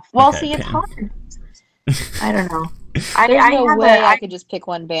stuff. Well, Okay, see, it's okay. hard. I don't know. There's no way I could just pick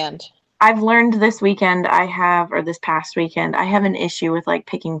one band. I've learned this past weekend, I have an issue with like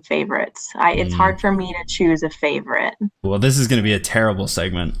picking favorites. It's hard for me to choose a favorite. Well, this is going to be a terrible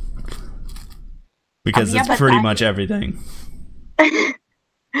segment because it's pretty much everything.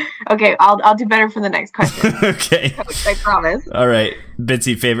 Okay, I'll do better for the next question. Okay. I promise. All right.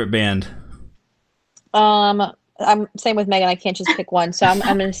 Bitsy, favorite band? I'm same with Megan. I can't just pick one. So I'm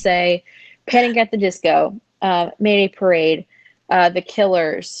going to say Panic at the Disco, Mayday Parade, The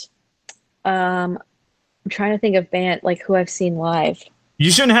Killers. I'm trying to think of band like who I've seen live.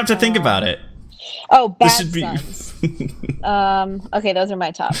 You shouldn't have to think about it. Oh, Bad should be- Sons. Okay, those are my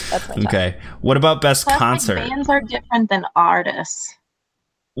top. That's my top. Okay. What about best Plus, concert? like, bands are different than artists.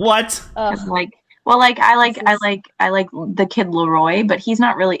 What? Ugh. I like the Kid Leroy, but he's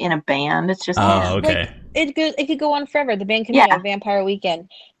not really in a band. It's just Oh, okay. It could go on forever. The band could be like Vampire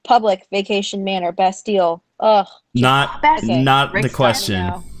Weekend, Public, Vacation Manor, Bastille. Ugh. Not the Rick,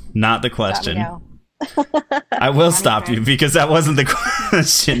 question. Not the question. Stop I will stop you because that wasn't the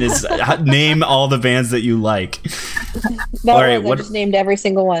question. Is name all the bands that you like. No, All right, I just named every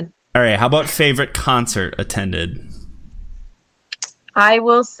single one. All right. How about favorite concert attended? I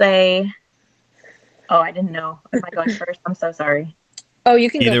will say. Oh, I didn't know. Am I going first? I'm so sorry. Oh, you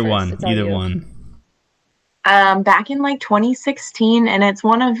can Either go first. one. It's all Either you. one. Back in like 2016, and it's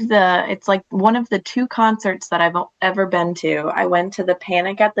one of the 2 concerts that I've ever been to. I went to the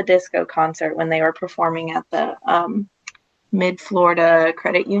Panic at the Disco concert when they were performing at the Mid-Florida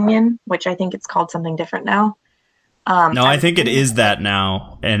Credit Union, which I think it's called something different now. No, I think it is that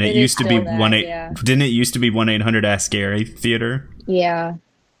now, and it used to be still that, yeah. Didn't it used to be 1-800-ASK-GARY Theater? Yeah.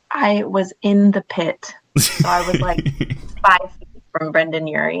 I was in the pit, so I was like 5 feet from Brendan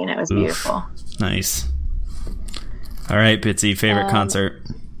Urie, and it was beautiful. Nice. All right, Bitsy, favorite concert.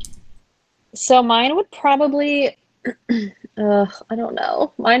 So mine would probably, I don't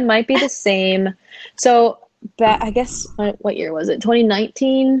know. Mine might be the same. So, I guess, what year was it?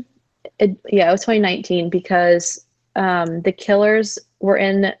 2019? It was 2019 because the Killers were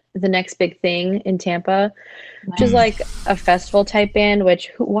in The Next Big Thing in Tampa, which is like a festival type band,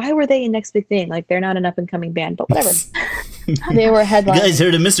 why were they in Next Big Thing? Like, they're not an up and coming band, but whatever. They were headlining. You guys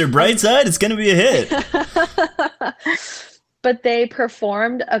heard of Mr. Brightside? It's going to be a hit. But they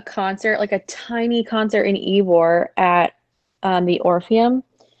performed a concert, like a tiny concert in Ybor at the Orpheum.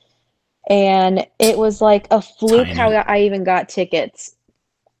 And it was like a fluke Tiny. how I even got tickets.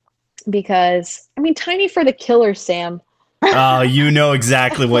 Because, I mean, tiny for the Killers, Sam. Oh, you know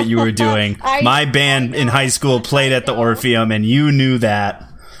exactly what you were doing. My band in high school played at the Orpheum, and you knew that.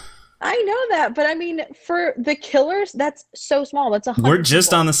 I know that, but I mean, for the Killers, that's so small. That's 100 We're just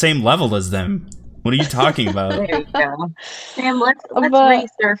people. on the same level as them. What are you talking about? There you go. Sam, let's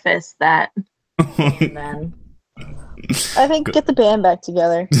resurface that then. I think get the band back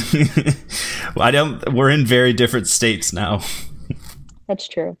together. We're in very different states now. That's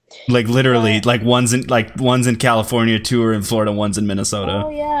true. Like literally, like one's in California, two are in Florida, one's in Minnesota. Oh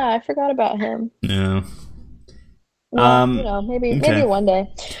yeah, I forgot about him. Yeah. Well, maybe one day.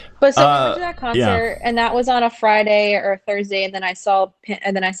 But so we went to that concert, and that was on a Friday or a Thursday, and then I saw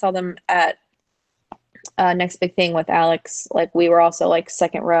them at Next Big Thing with Alex. Like we were also like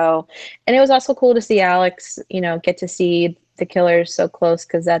second row, and it was also cool to see Alex. Get to see the Killers so close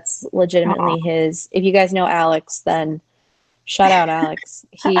because that's legitimately his. If you guys know Alex, then shout out Alex.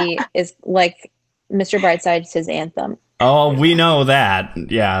 He is like Mr. Brightside, his anthem. Oh, we know that.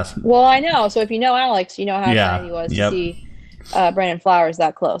 Yeah. Well, I know. So if you know Alex, you know how excited he was to see Brandon Flowers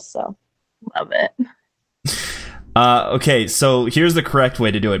that close. So love it. Okay, so here's the correct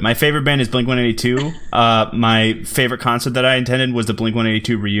way to do it. My favorite band is Blink-182. My favorite concert that I attended was the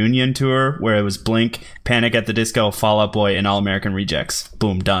Blink-182 reunion tour, where it was Blink, Panic at the Disco, Fall Out Boy, and All American Rejects.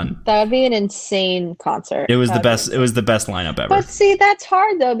 Boom, done. That would be an insane concert. It was the best. It was the best lineup ever. But see, that's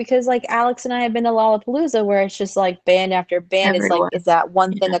hard though, because like Alex and I have been to Lollapalooza, where it's just like band after band. It's like, is that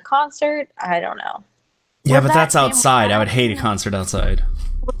one thing a concert? I don't know. Yeah, but that's outside. I would hate a concert outside.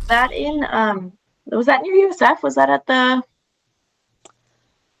 Was that in Was that near USF? Was that at the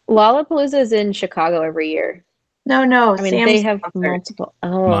Lollapalooza is in Chicago every year. No. I mean, they have multiple.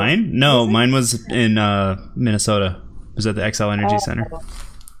 Oh, mine? No, mine was in Minnesota. It was at the XL Energy Center.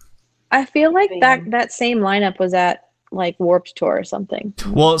 I feel like that same lineup was at like Warped Tour or something.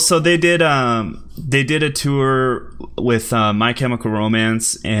 Well, so they did a tour with My Chemical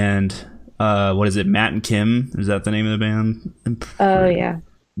Romance and what is it? Matt and Kim. Is that the name of the band? Oh yeah.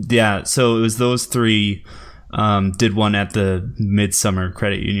 Yeah, so it was those three did one at the Midsummer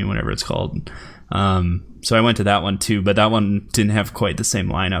Credit Union, whatever it's called. So I went to that one too, but that one didn't have quite the same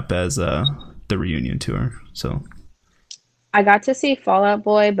lineup as the reunion tour. So I got to see Fall Out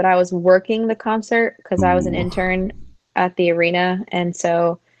Boy, but I was working the concert because I was an intern at the arena, and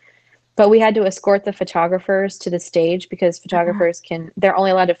so. But we had to escort the photographers to the stage because photographers they're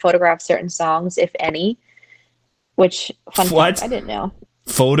only allowed to photograph certain songs, if any. Which fun fact, I didn't know.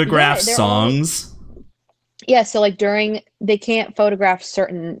 Photograph songs? Yeah, so like they can't photograph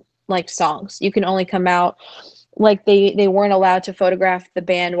certain like songs. You can only come out like they weren't allowed to photograph the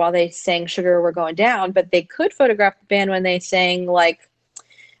band while they sang Sugar We're Going Down, but they could photograph the band when they sang like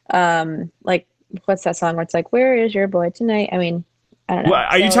what's that song where it's like, Where is your boy tonight? I mean, I don't know. Well,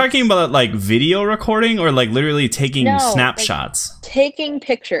 are you talking about like video recording or like literally taking snapshots? Like, taking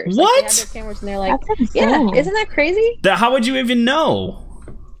pictures. What? Like, they have their cameras and they're like, yeah, isn't that crazy? How would you even know?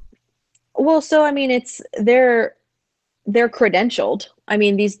 Well, so I mean, they're credentialed. I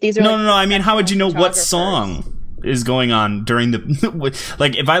mean, these are no. I mean, how would you know what song is going on during the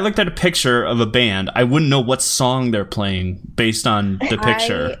like? If I looked at a picture of a band, I wouldn't know what song they're playing based on the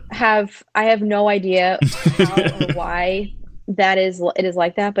picture. I have no idea how or why it is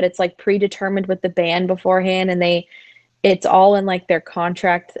like that, but it's like predetermined with the band beforehand, and it's all in like their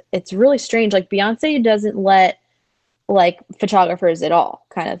contract. It's really strange. Like Beyonce doesn't let like photographers at all,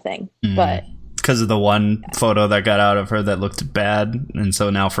 kind of thing. But because of the one photo that got out of her that looked bad, and so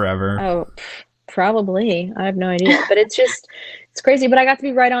now forever. Oh, probably. I have no idea, but it's crazy. But I got to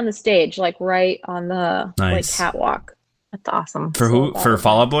be right on the stage, like right on the like catwalk. That's awesome. For who? For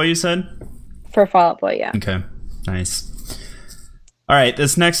Fall Out Boy, you said? For Fall Out Boy, yeah. Okay, nice. All right,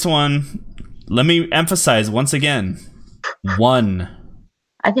 this next one. Let me emphasize once again. One.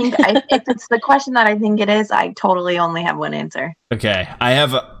 I think if it's the question that I think it is, I totally only have one answer. Okay, I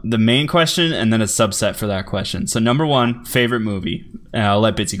have the main question and then a subset for that question. So number one, favorite movie. I'll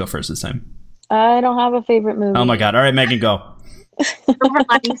let Bitsy go first this time. I don't have a favorite movie. Oh my god! All right, Megan, go. Silver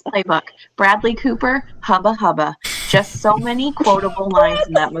Linings Playbook. Bradley Cooper. Hubba hubba. Just so many quotable lines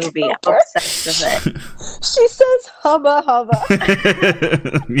in that movie. I'm obsessed with it. She says hubba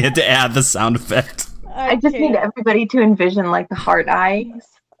hubba. You had to add the sound effect. I just need everybody to envision like the heart eyes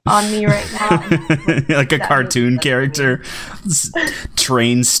on me right now. Like a cartoon character.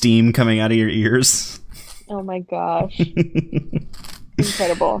 Train steam coming out of your ears. Oh my gosh.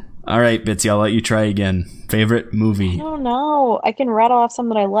 Incredible. All right, Bitsy, I'll let you try again. Favorite I movie? don't know. I can rattle off some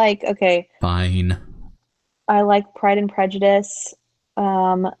that I like. Okay. Fine. I like Pride and Prejudice.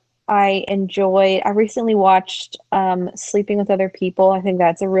 I recently watched Sleeping with Other People. I think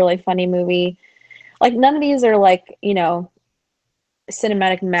that's a really funny movie. Like, none of these are like,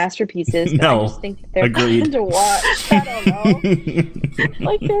 cinematic masterpieces, but I No, just think that they're agreed. fun to watch. I don't know.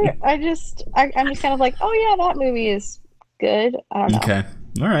 Like, I'm just kind of like, oh yeah, that movie is good. I don't know. Okay.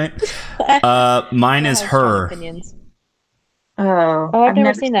 All right. Mine is I have strong Her. opinions. Oh, I've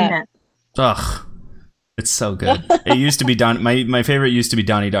never seen that. Ugh. It's so good. It used to be my favorite used to be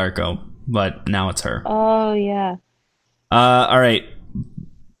Donnie Darko, but now it's Her. Oh yeah. All right.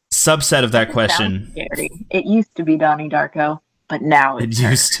 Subset of that question. Scary. It used to be Donnie Darko, but now It it's her.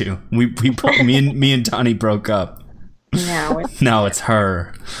 used to. Me and Donnie broke up. Now it's Now it's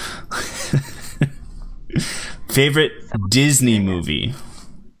Her. Favorite Disney movie?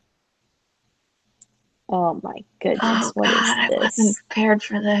 Oh my goodness, oh what god, I is wasn't this? prepared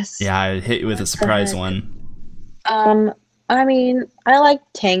for this. Yeah, I hit you with a surprise one. I mean, I like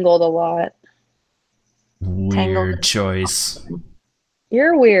Tangled a lot. Weird choice.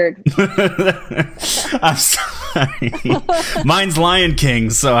 You're weird. I'm sorry. Mine's Lion King,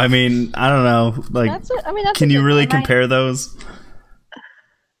 so I mean, I don't know. Like, That's can a you good really one. compare those?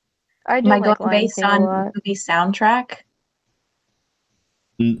 I do Am I like going Lion based King a on lot. movie soundtrack?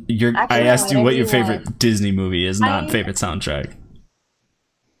 I Actually, asked you what whatever your you favorite want. Disney movie is, not I- favorite soundtrack.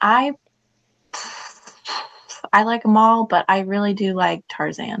 I like them all, but I really do like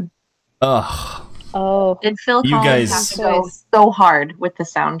Tarzan. Ugh. Oh, Did Phil You Collins guys- have to go so hard with the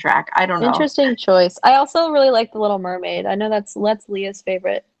soundtrack? I don't know. interesting choice. I also really like The Little Mermaid. I know that's Leah's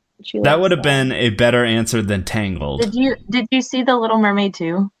favorite. That loves would have been a better answer than Tangled. Did you see The Little Mermaid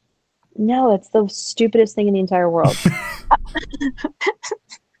too? No, it's the stupidest thing in the entire world.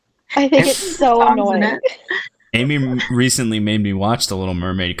 I think it's so Songs in annoying. it. Amy recently made me watch The Little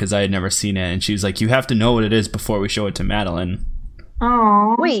Mermaid because I had never seen it, and she was like, "You have to know what it is before we show it to Madeline."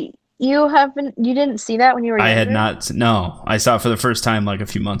 Oh, Wait, you didn't see that when you were younger? I had not. No, I saw it for the first time like a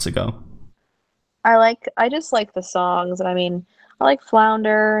few months ago. I just like the songs. I mean, I like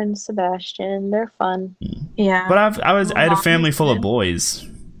Flounder and Sebastian. They're fun. yeah. But I had a family full of boys.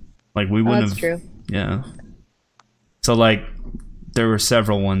 Like we Oh, wouldn't that's have. true. Yeah. So like, there were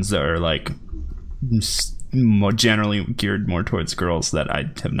several ones that are like more generally geared more towards girls that I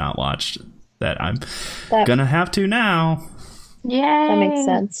have not watched. That I'm That gonna have to now. Yay. that makes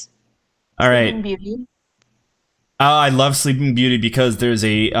sense. All right. Sleeping Beauty. I love Sleeping Beauty because there's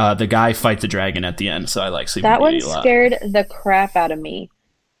the guy fights the dragon at the end, so I like Sleeping That Beauty one a lot. scared the crap out of me.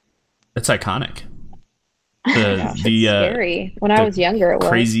 It's iconic. Gosh, it's The scary. When I the was younger, it was.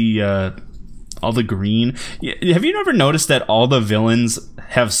 crazy all the green. Have you never noticed that all the villains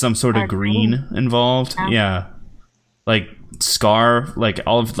have some sort of Are green involved? Yeah. Like Scar, like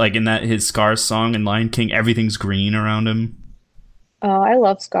all of like in that his Scar song in Lion King, everything's green around him. Oh, I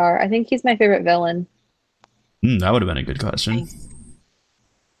love Scar. I think he's my favorite villain. That would have been a good question.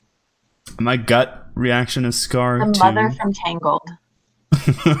 My gut reaction is Scar The too. mother from Tangled.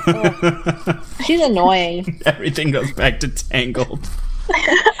 She's annoying. Everything goes back to Tangled.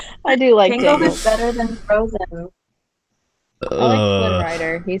 I do like Tangled Tangled. is better than Frozen. I like Flynn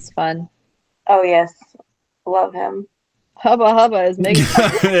Rider. He's fun. Oh yes, love him. Hubba Hubba is Megan.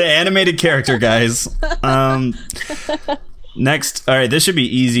 Animated character, guys. Next, all right, this should be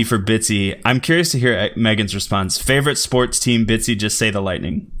easy for Bitsy. I'm curious to hear Megan's response. Favorite sports team, Bitsy? Just say the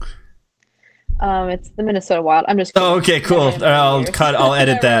Lightning. It's the Minnesota Wild. I'm just. Oh, okay, cool. Never in a million I'll years. cut. I'll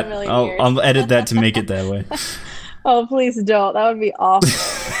edit Never in that. a million I'll, years. I'll edit that to make it that way. Oh, please don't. That would be awful.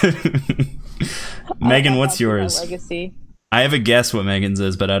 Megan, I'll what's do my yours? legacy. I have a guess what Megan's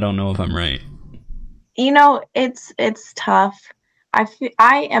is, but I don't know if I'm right. You know, it's tough.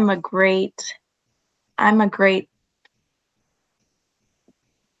 I'm a great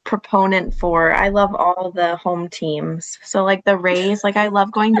proponent for. I love all the home teams. So like the Rays, like I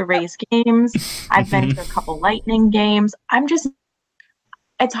love going to Rays games. I've been to a couple Lightning games.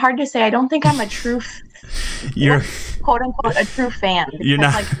 It's hard to say. I don't think I'm a true You're quote unquote a true fan. You're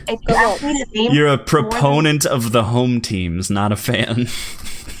Because, not- like if you ask me to name you're a proponent of the home teams, not a fan.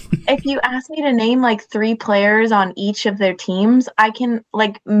 if you ask me to name like 3 players on each of their teams, I can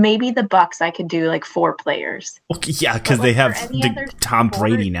like maybe the Bucks I could do like 4 players. Okay, yeah, because But, they like, have for any the other Tom sport-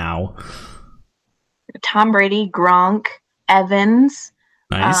 Brady now. Tom Brady, Gronk, Evans.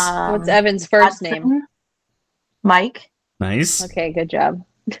 Nice, What's Evan's first Hudson, name? Mike. nice. Okay, good job.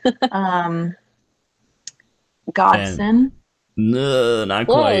 Godson. No, not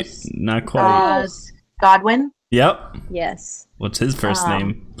Close. quite. Not quite. Godwin. Yep. Yes. What's his first Um,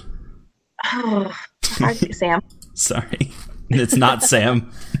 name? Sam. Sorry. It's not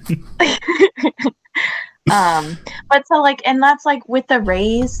Sam. But so like, and that's like with the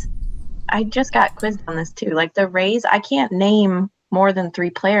Rays, I just got quizzed on this too. Like the Rays, I can't name more than 3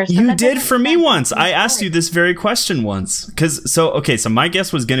 players. You did for me once. I asked you this very question once. So my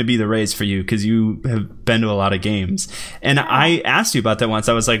guess was going to be the Rays for you because you have been to a lot of games. And I asked you about that once.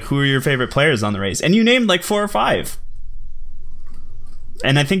 I was like, who are your favorite players on the Rays? And you named like 4 or 5.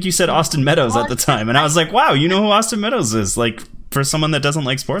 And I think you said Austin Meadows at the time. And I was like, wow, you know who Austin Meadows is? Like, for someone that doesn't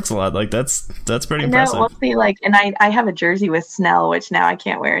like sports a lot, like that's pretty impressive. We'll see, like, and I have a jersey with Snell, which now I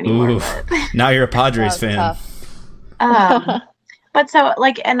can't wear anymore. But. Now you're a Padres fan. But so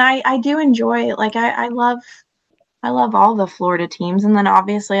like, and I do enjoy, like, I love all the Florida teams, and then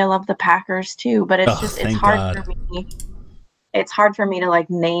obviously I love the Packers too. But it's it's hard for me. It's hard for me to like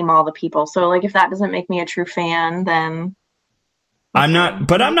name all the people. So like, if that doesn't make me a true fan, then. I'm not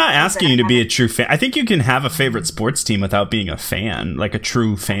asking you to be a true fan. I think you can have a favorite sports team without being a fan, like a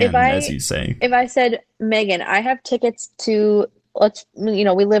true fan, as you say. If I said, Megan, I have tickets to, we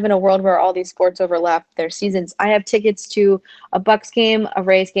live in a world where all these sports overlap their seasons. I have tickets to a Bucks game, a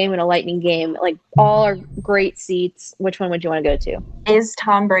Rays game, and a Lightning game. Like, all are great seats. Which one would you want to go to? Is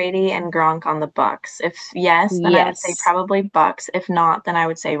Tom Brady and Gronk on the Bucks? If yes, then I would say probably Bucks. If not, then I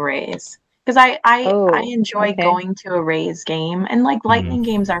would say Rays. Because I enjoy going to a Rays game, and like Lightning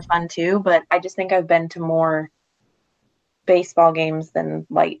games are fun too, but I just think I've been to more baseball games than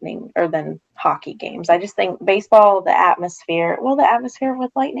Lightning or than hockey games. I just think baseball, the atmosphere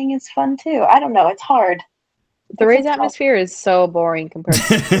with Lightning is fun too. I don't know. It's hard. The Rays atmosphere is so boring compared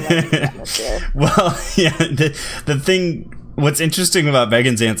to the Lightning atmosphere. Well, yeah, the thing. What's interesting about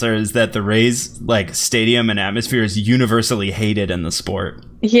Megan's answer is that the Rays like stadium and atmosphere is universally hated in the sport.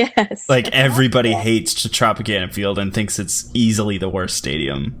 Yes. Like everybody hates Tropicana Field and thinks it's easily the worst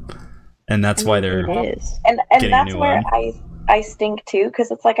stadium. And that's why they're and that's where I stink too, because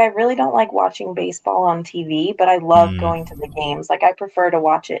it's like I really don't like watching baseball on TV, but I love going to the games. Like I prefer to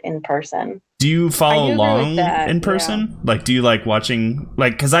watch it in person. Do you follow along in person? Yeah. Like, do you like watching,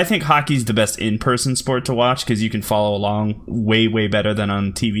 like, because I think hockey's the best in-person sport to watch because you can follow along way, way better than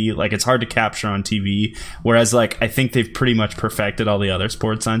on TV. Like, it's hard to capture on TV. Whereas, like, I think they've pretty much perfected all the other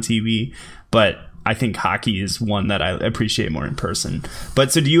sports on TV. But I think hockey is one that I appreciate more in person.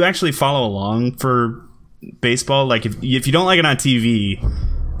 But so do you actually follow along for baseball? Like, if you don't like it on TV,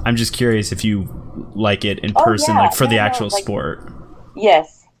 I'm just curious if you like it in person, like for the actual sport.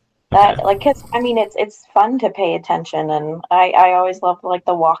 Yes. Cause I mean, it's fun to pay attention, and I always love like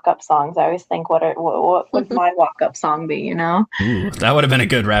the walk up songs. I always think, what would my walk up song be? You know, Ooh, that would have been a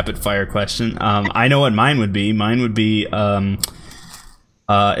good rapid fire question. I know what mine would be. Mine would be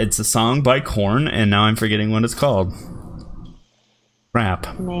it's a song by Korn, and now I'm forgetting what it's called.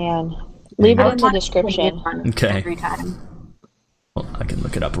 Rap. Man, leave it in the description. Okay. Every time. Well, I can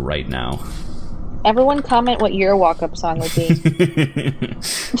look it up right now. Everyone comment what your walk-up song would be.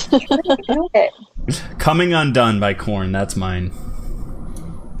 Coming Undone by Korn. That's mine.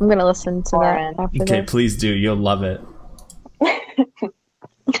 I'm going to listen to that after Okay, this. please do. You'll love it.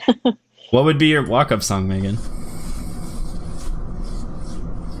 What would be your walk-up song, Megan?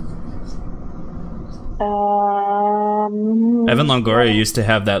 Evan Longoria used to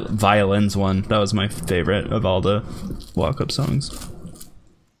have that violins one. That was my favorite of all the walk-up songs.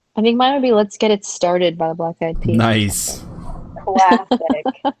 I think mine would be Let's Get It Started by the Black Eyed Peas. Nice. Classic.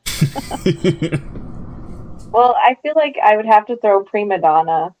 Well, I feel like I would have to throw Prima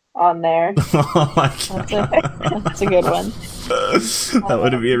Donna on there. Oh my God. That's a good one. That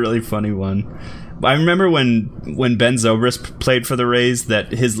would be a really funny one. I remember when Ben Zobrist played for the Rays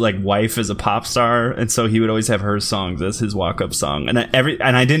that his like wife is a pop star, and so he would always have her songs as his walk-up song. And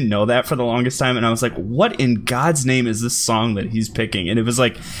I didn't know that for the longest time, and I was like, what in God's name is this song that he's picking? And it was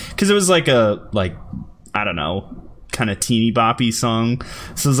like, because it was like I don't know, kind of teeny boppy song.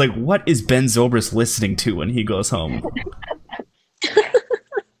 So I was like, what is Ben Zobrist listening to when he goes home?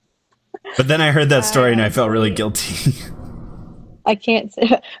 But then I heard that story and I felt really guilty. I can't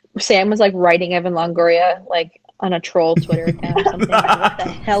say. Sam was like writing Evan Longoria like on a troll Twitter account or something. Like, what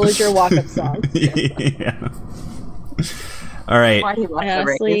the hell is your walk-up song? Yeah. All right.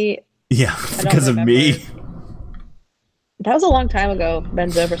 Honestly, yeah, because of me. That was a long time ago. Ben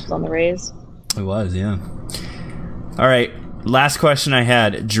Zobrist was on the Rays. It was, yeah. All right. Last question I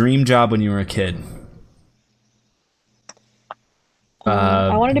had. Dream job when you were a kid.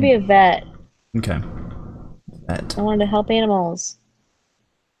 I wanted to be a vet. Okay. I wanted to help animals.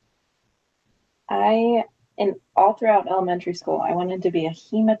 All throughout elementary school, I wanted to be a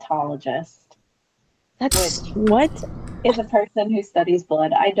hematologist. That's what? is a person who studies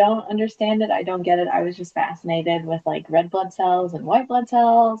blood. I don't understand it. I don't get it. I was just fascinated with like red blood cells and white blood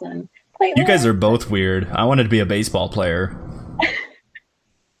cells and platelets. You guys are both weird. I wanted to be a baseball player.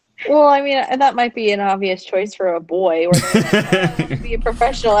 Well, I mean, that might be an obvious choice for a boy, or to be a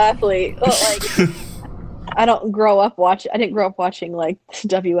professional athlete. But, like, I didn't grow up watching like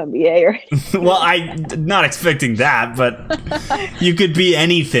WNBA or anything. Well, I'm not expecting that, but you could be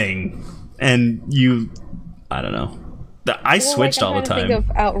anything, and I don't know. I switched all the time. I'm trying to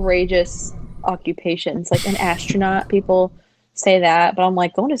think of outrageous occupations, like an astronaut. People say that, but I'm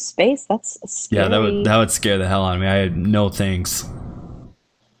like, going to space, that's scary. Yeah, that would scare the hell out of me. I had no thanks.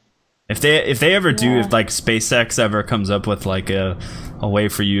 If they ever do, if like SpaceX ever comes up with like a way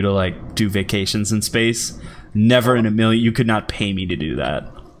for you to like do vacations in space, never in a million, you could not pay me to do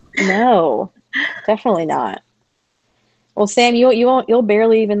that. No, definitely not. Well, Sam, you'll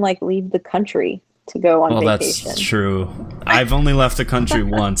barely even like leave the country to go on vacation. That's true. I've only left the country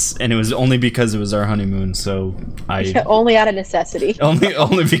once, and it was only because it was our honeymoon. So only out of necessity.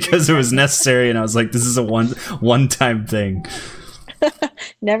 only because it was necessary, and I was like, this is a one-time thing.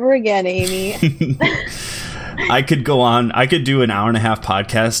 Never again, Amy. I could go on. I could do an 1.5-hour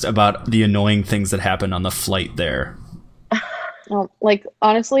podcast about the annoying things that happened on the flight there. Like,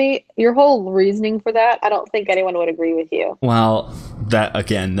 honestly, your whole reasoning for that, I don't think anyone would agree with you. Well, that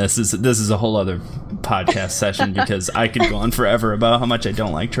again, this is a whole other podcast session because I could go on forever about how much I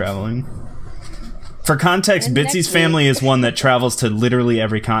don't like traveling. For context, Bitsy's family is one that travels to literally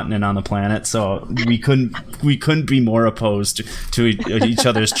every continent on the planet, so we couldn't be more opposed to each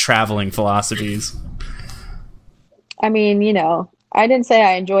other's traveling philosophies. I mean, I didn't say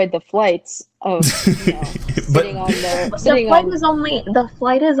I enjoyed the flights of sitting on the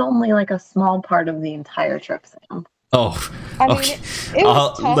flight is only like a small part of the entire trip, Sam. Oh, I mean, it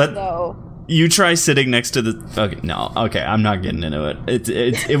was tough though. You try sitting next to the. Okay, I'm not getting into it.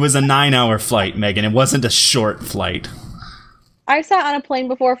 It was a 9-hour flight, Megan. It wasn't a short flight. I sat on a plane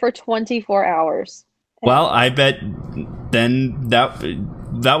before for 24 hours. Well, I bet then that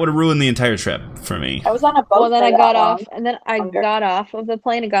would have ruined the entire trip for me. I was on a boat. Well, then I got off, and then I got off of the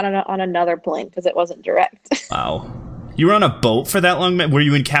plane and got on another plane because it wasn't direct. Wow, you were on a boat for that long? Were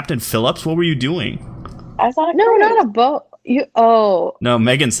you in Captain Phillips? What were you doing? I was on a cruise. No, not a boat. No,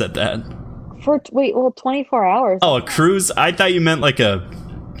 Megan said that. 24 hours. Oh, a cruise? I thought you meant like a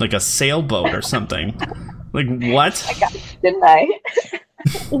sailboat or something. Like what? I got it, didn't I?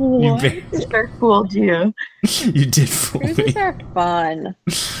 What? Sure fooled you. You did fool me. Cruises are fun.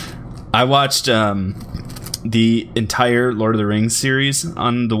 I watched the entire Lord of the Rings series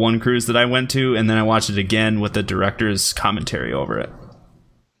on the one cruise that I went to, and then I watched it again with the director's commentary over it.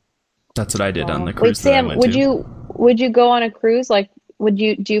 That's what I did on the cruise. Wait, Sam, that I went to. would you go on a cruise? Like,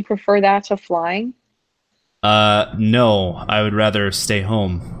 do you prefer that to flying? No, I would rather stay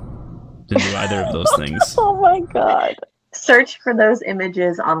home than do either of those things. Oh my god. Search for those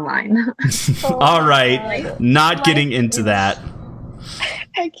images online. All right, not getting into that.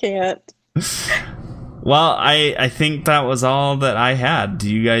 I can't. Well, I think that was all that I had.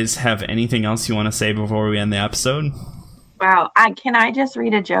 Do you guys have anything else you want to say before we end the episode? Wow, can I just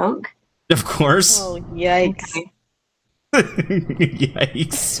read a joke? Of course. Oh, yikes. Okay.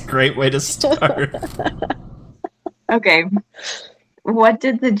 Yikes. Great way to start. Okay. What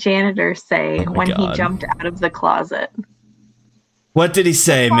did the janitor say when he jumped out of the closet? What did he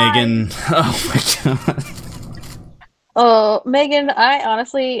say, Megan? Oh my god. Oh, Megan, I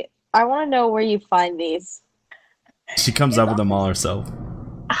want to know where you find these. She comes up with them all herself.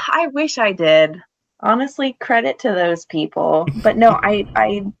 I wish I did. Honestly, credit to those people. But no,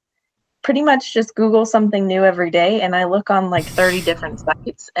 I pretty much just Google something new every day, and I look on like 30 different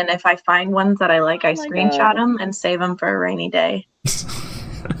sites. And if I find ones that I like, I screenshot them and save them for a rainy day.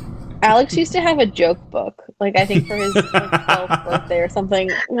 Alex used to have a joke book. Like, I think for his 12th birthday or something,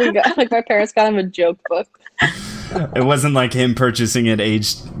 my parents got him a joke book. It wasn't like him purchasing at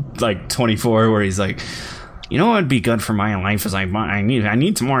age like 24, where he's like, you know what would be good for my life is I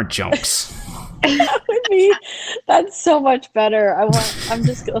need some more jokes. That's so much better.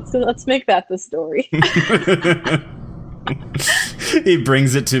 Let's make that the story. He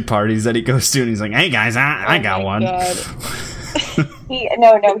brings it to parties that he goes to, and he's like, "Hey guys, I got one." He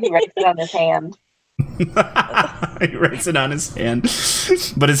writes it on his hand. He writes it on his hand,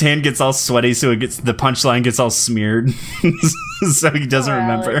 but his hand gets all sweaty, so the punchline gets all smeared, so he doesn't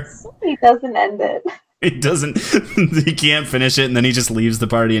remember. Alex. He doesn't end it. He doesn't. He can't finish it, and then he just leaves the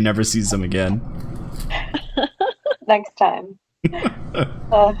party and never sees them again. Next time.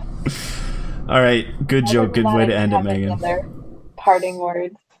 All right, good joke. Good way to end it, Megan. Parting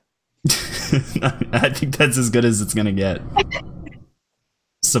words. I think that's as good as it's gonna get.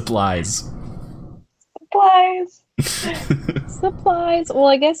 Supplies. Supplies. Well,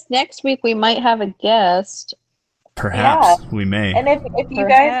 I guess next week we might have a guest. Perhaps we may. And if you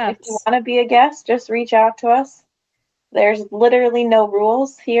guys, if you want to be a guest, just reach out to us. There's literally no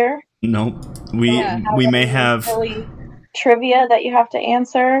rules here. Nope. We may have trivia that you have to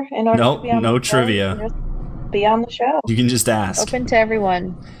answer in order to be on no the show. trivia. You can just be on the show. You can just ask. Open to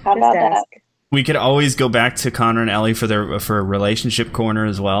everyone. How about that? We could always go back to Connor and Ellie for a relationship corner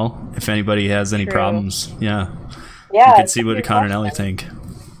as well. If anybody has any problems, yeah, we could see what Connor and Ellie think.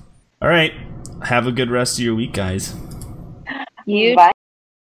 All right, have a good rest of your week, guys. You. Bye.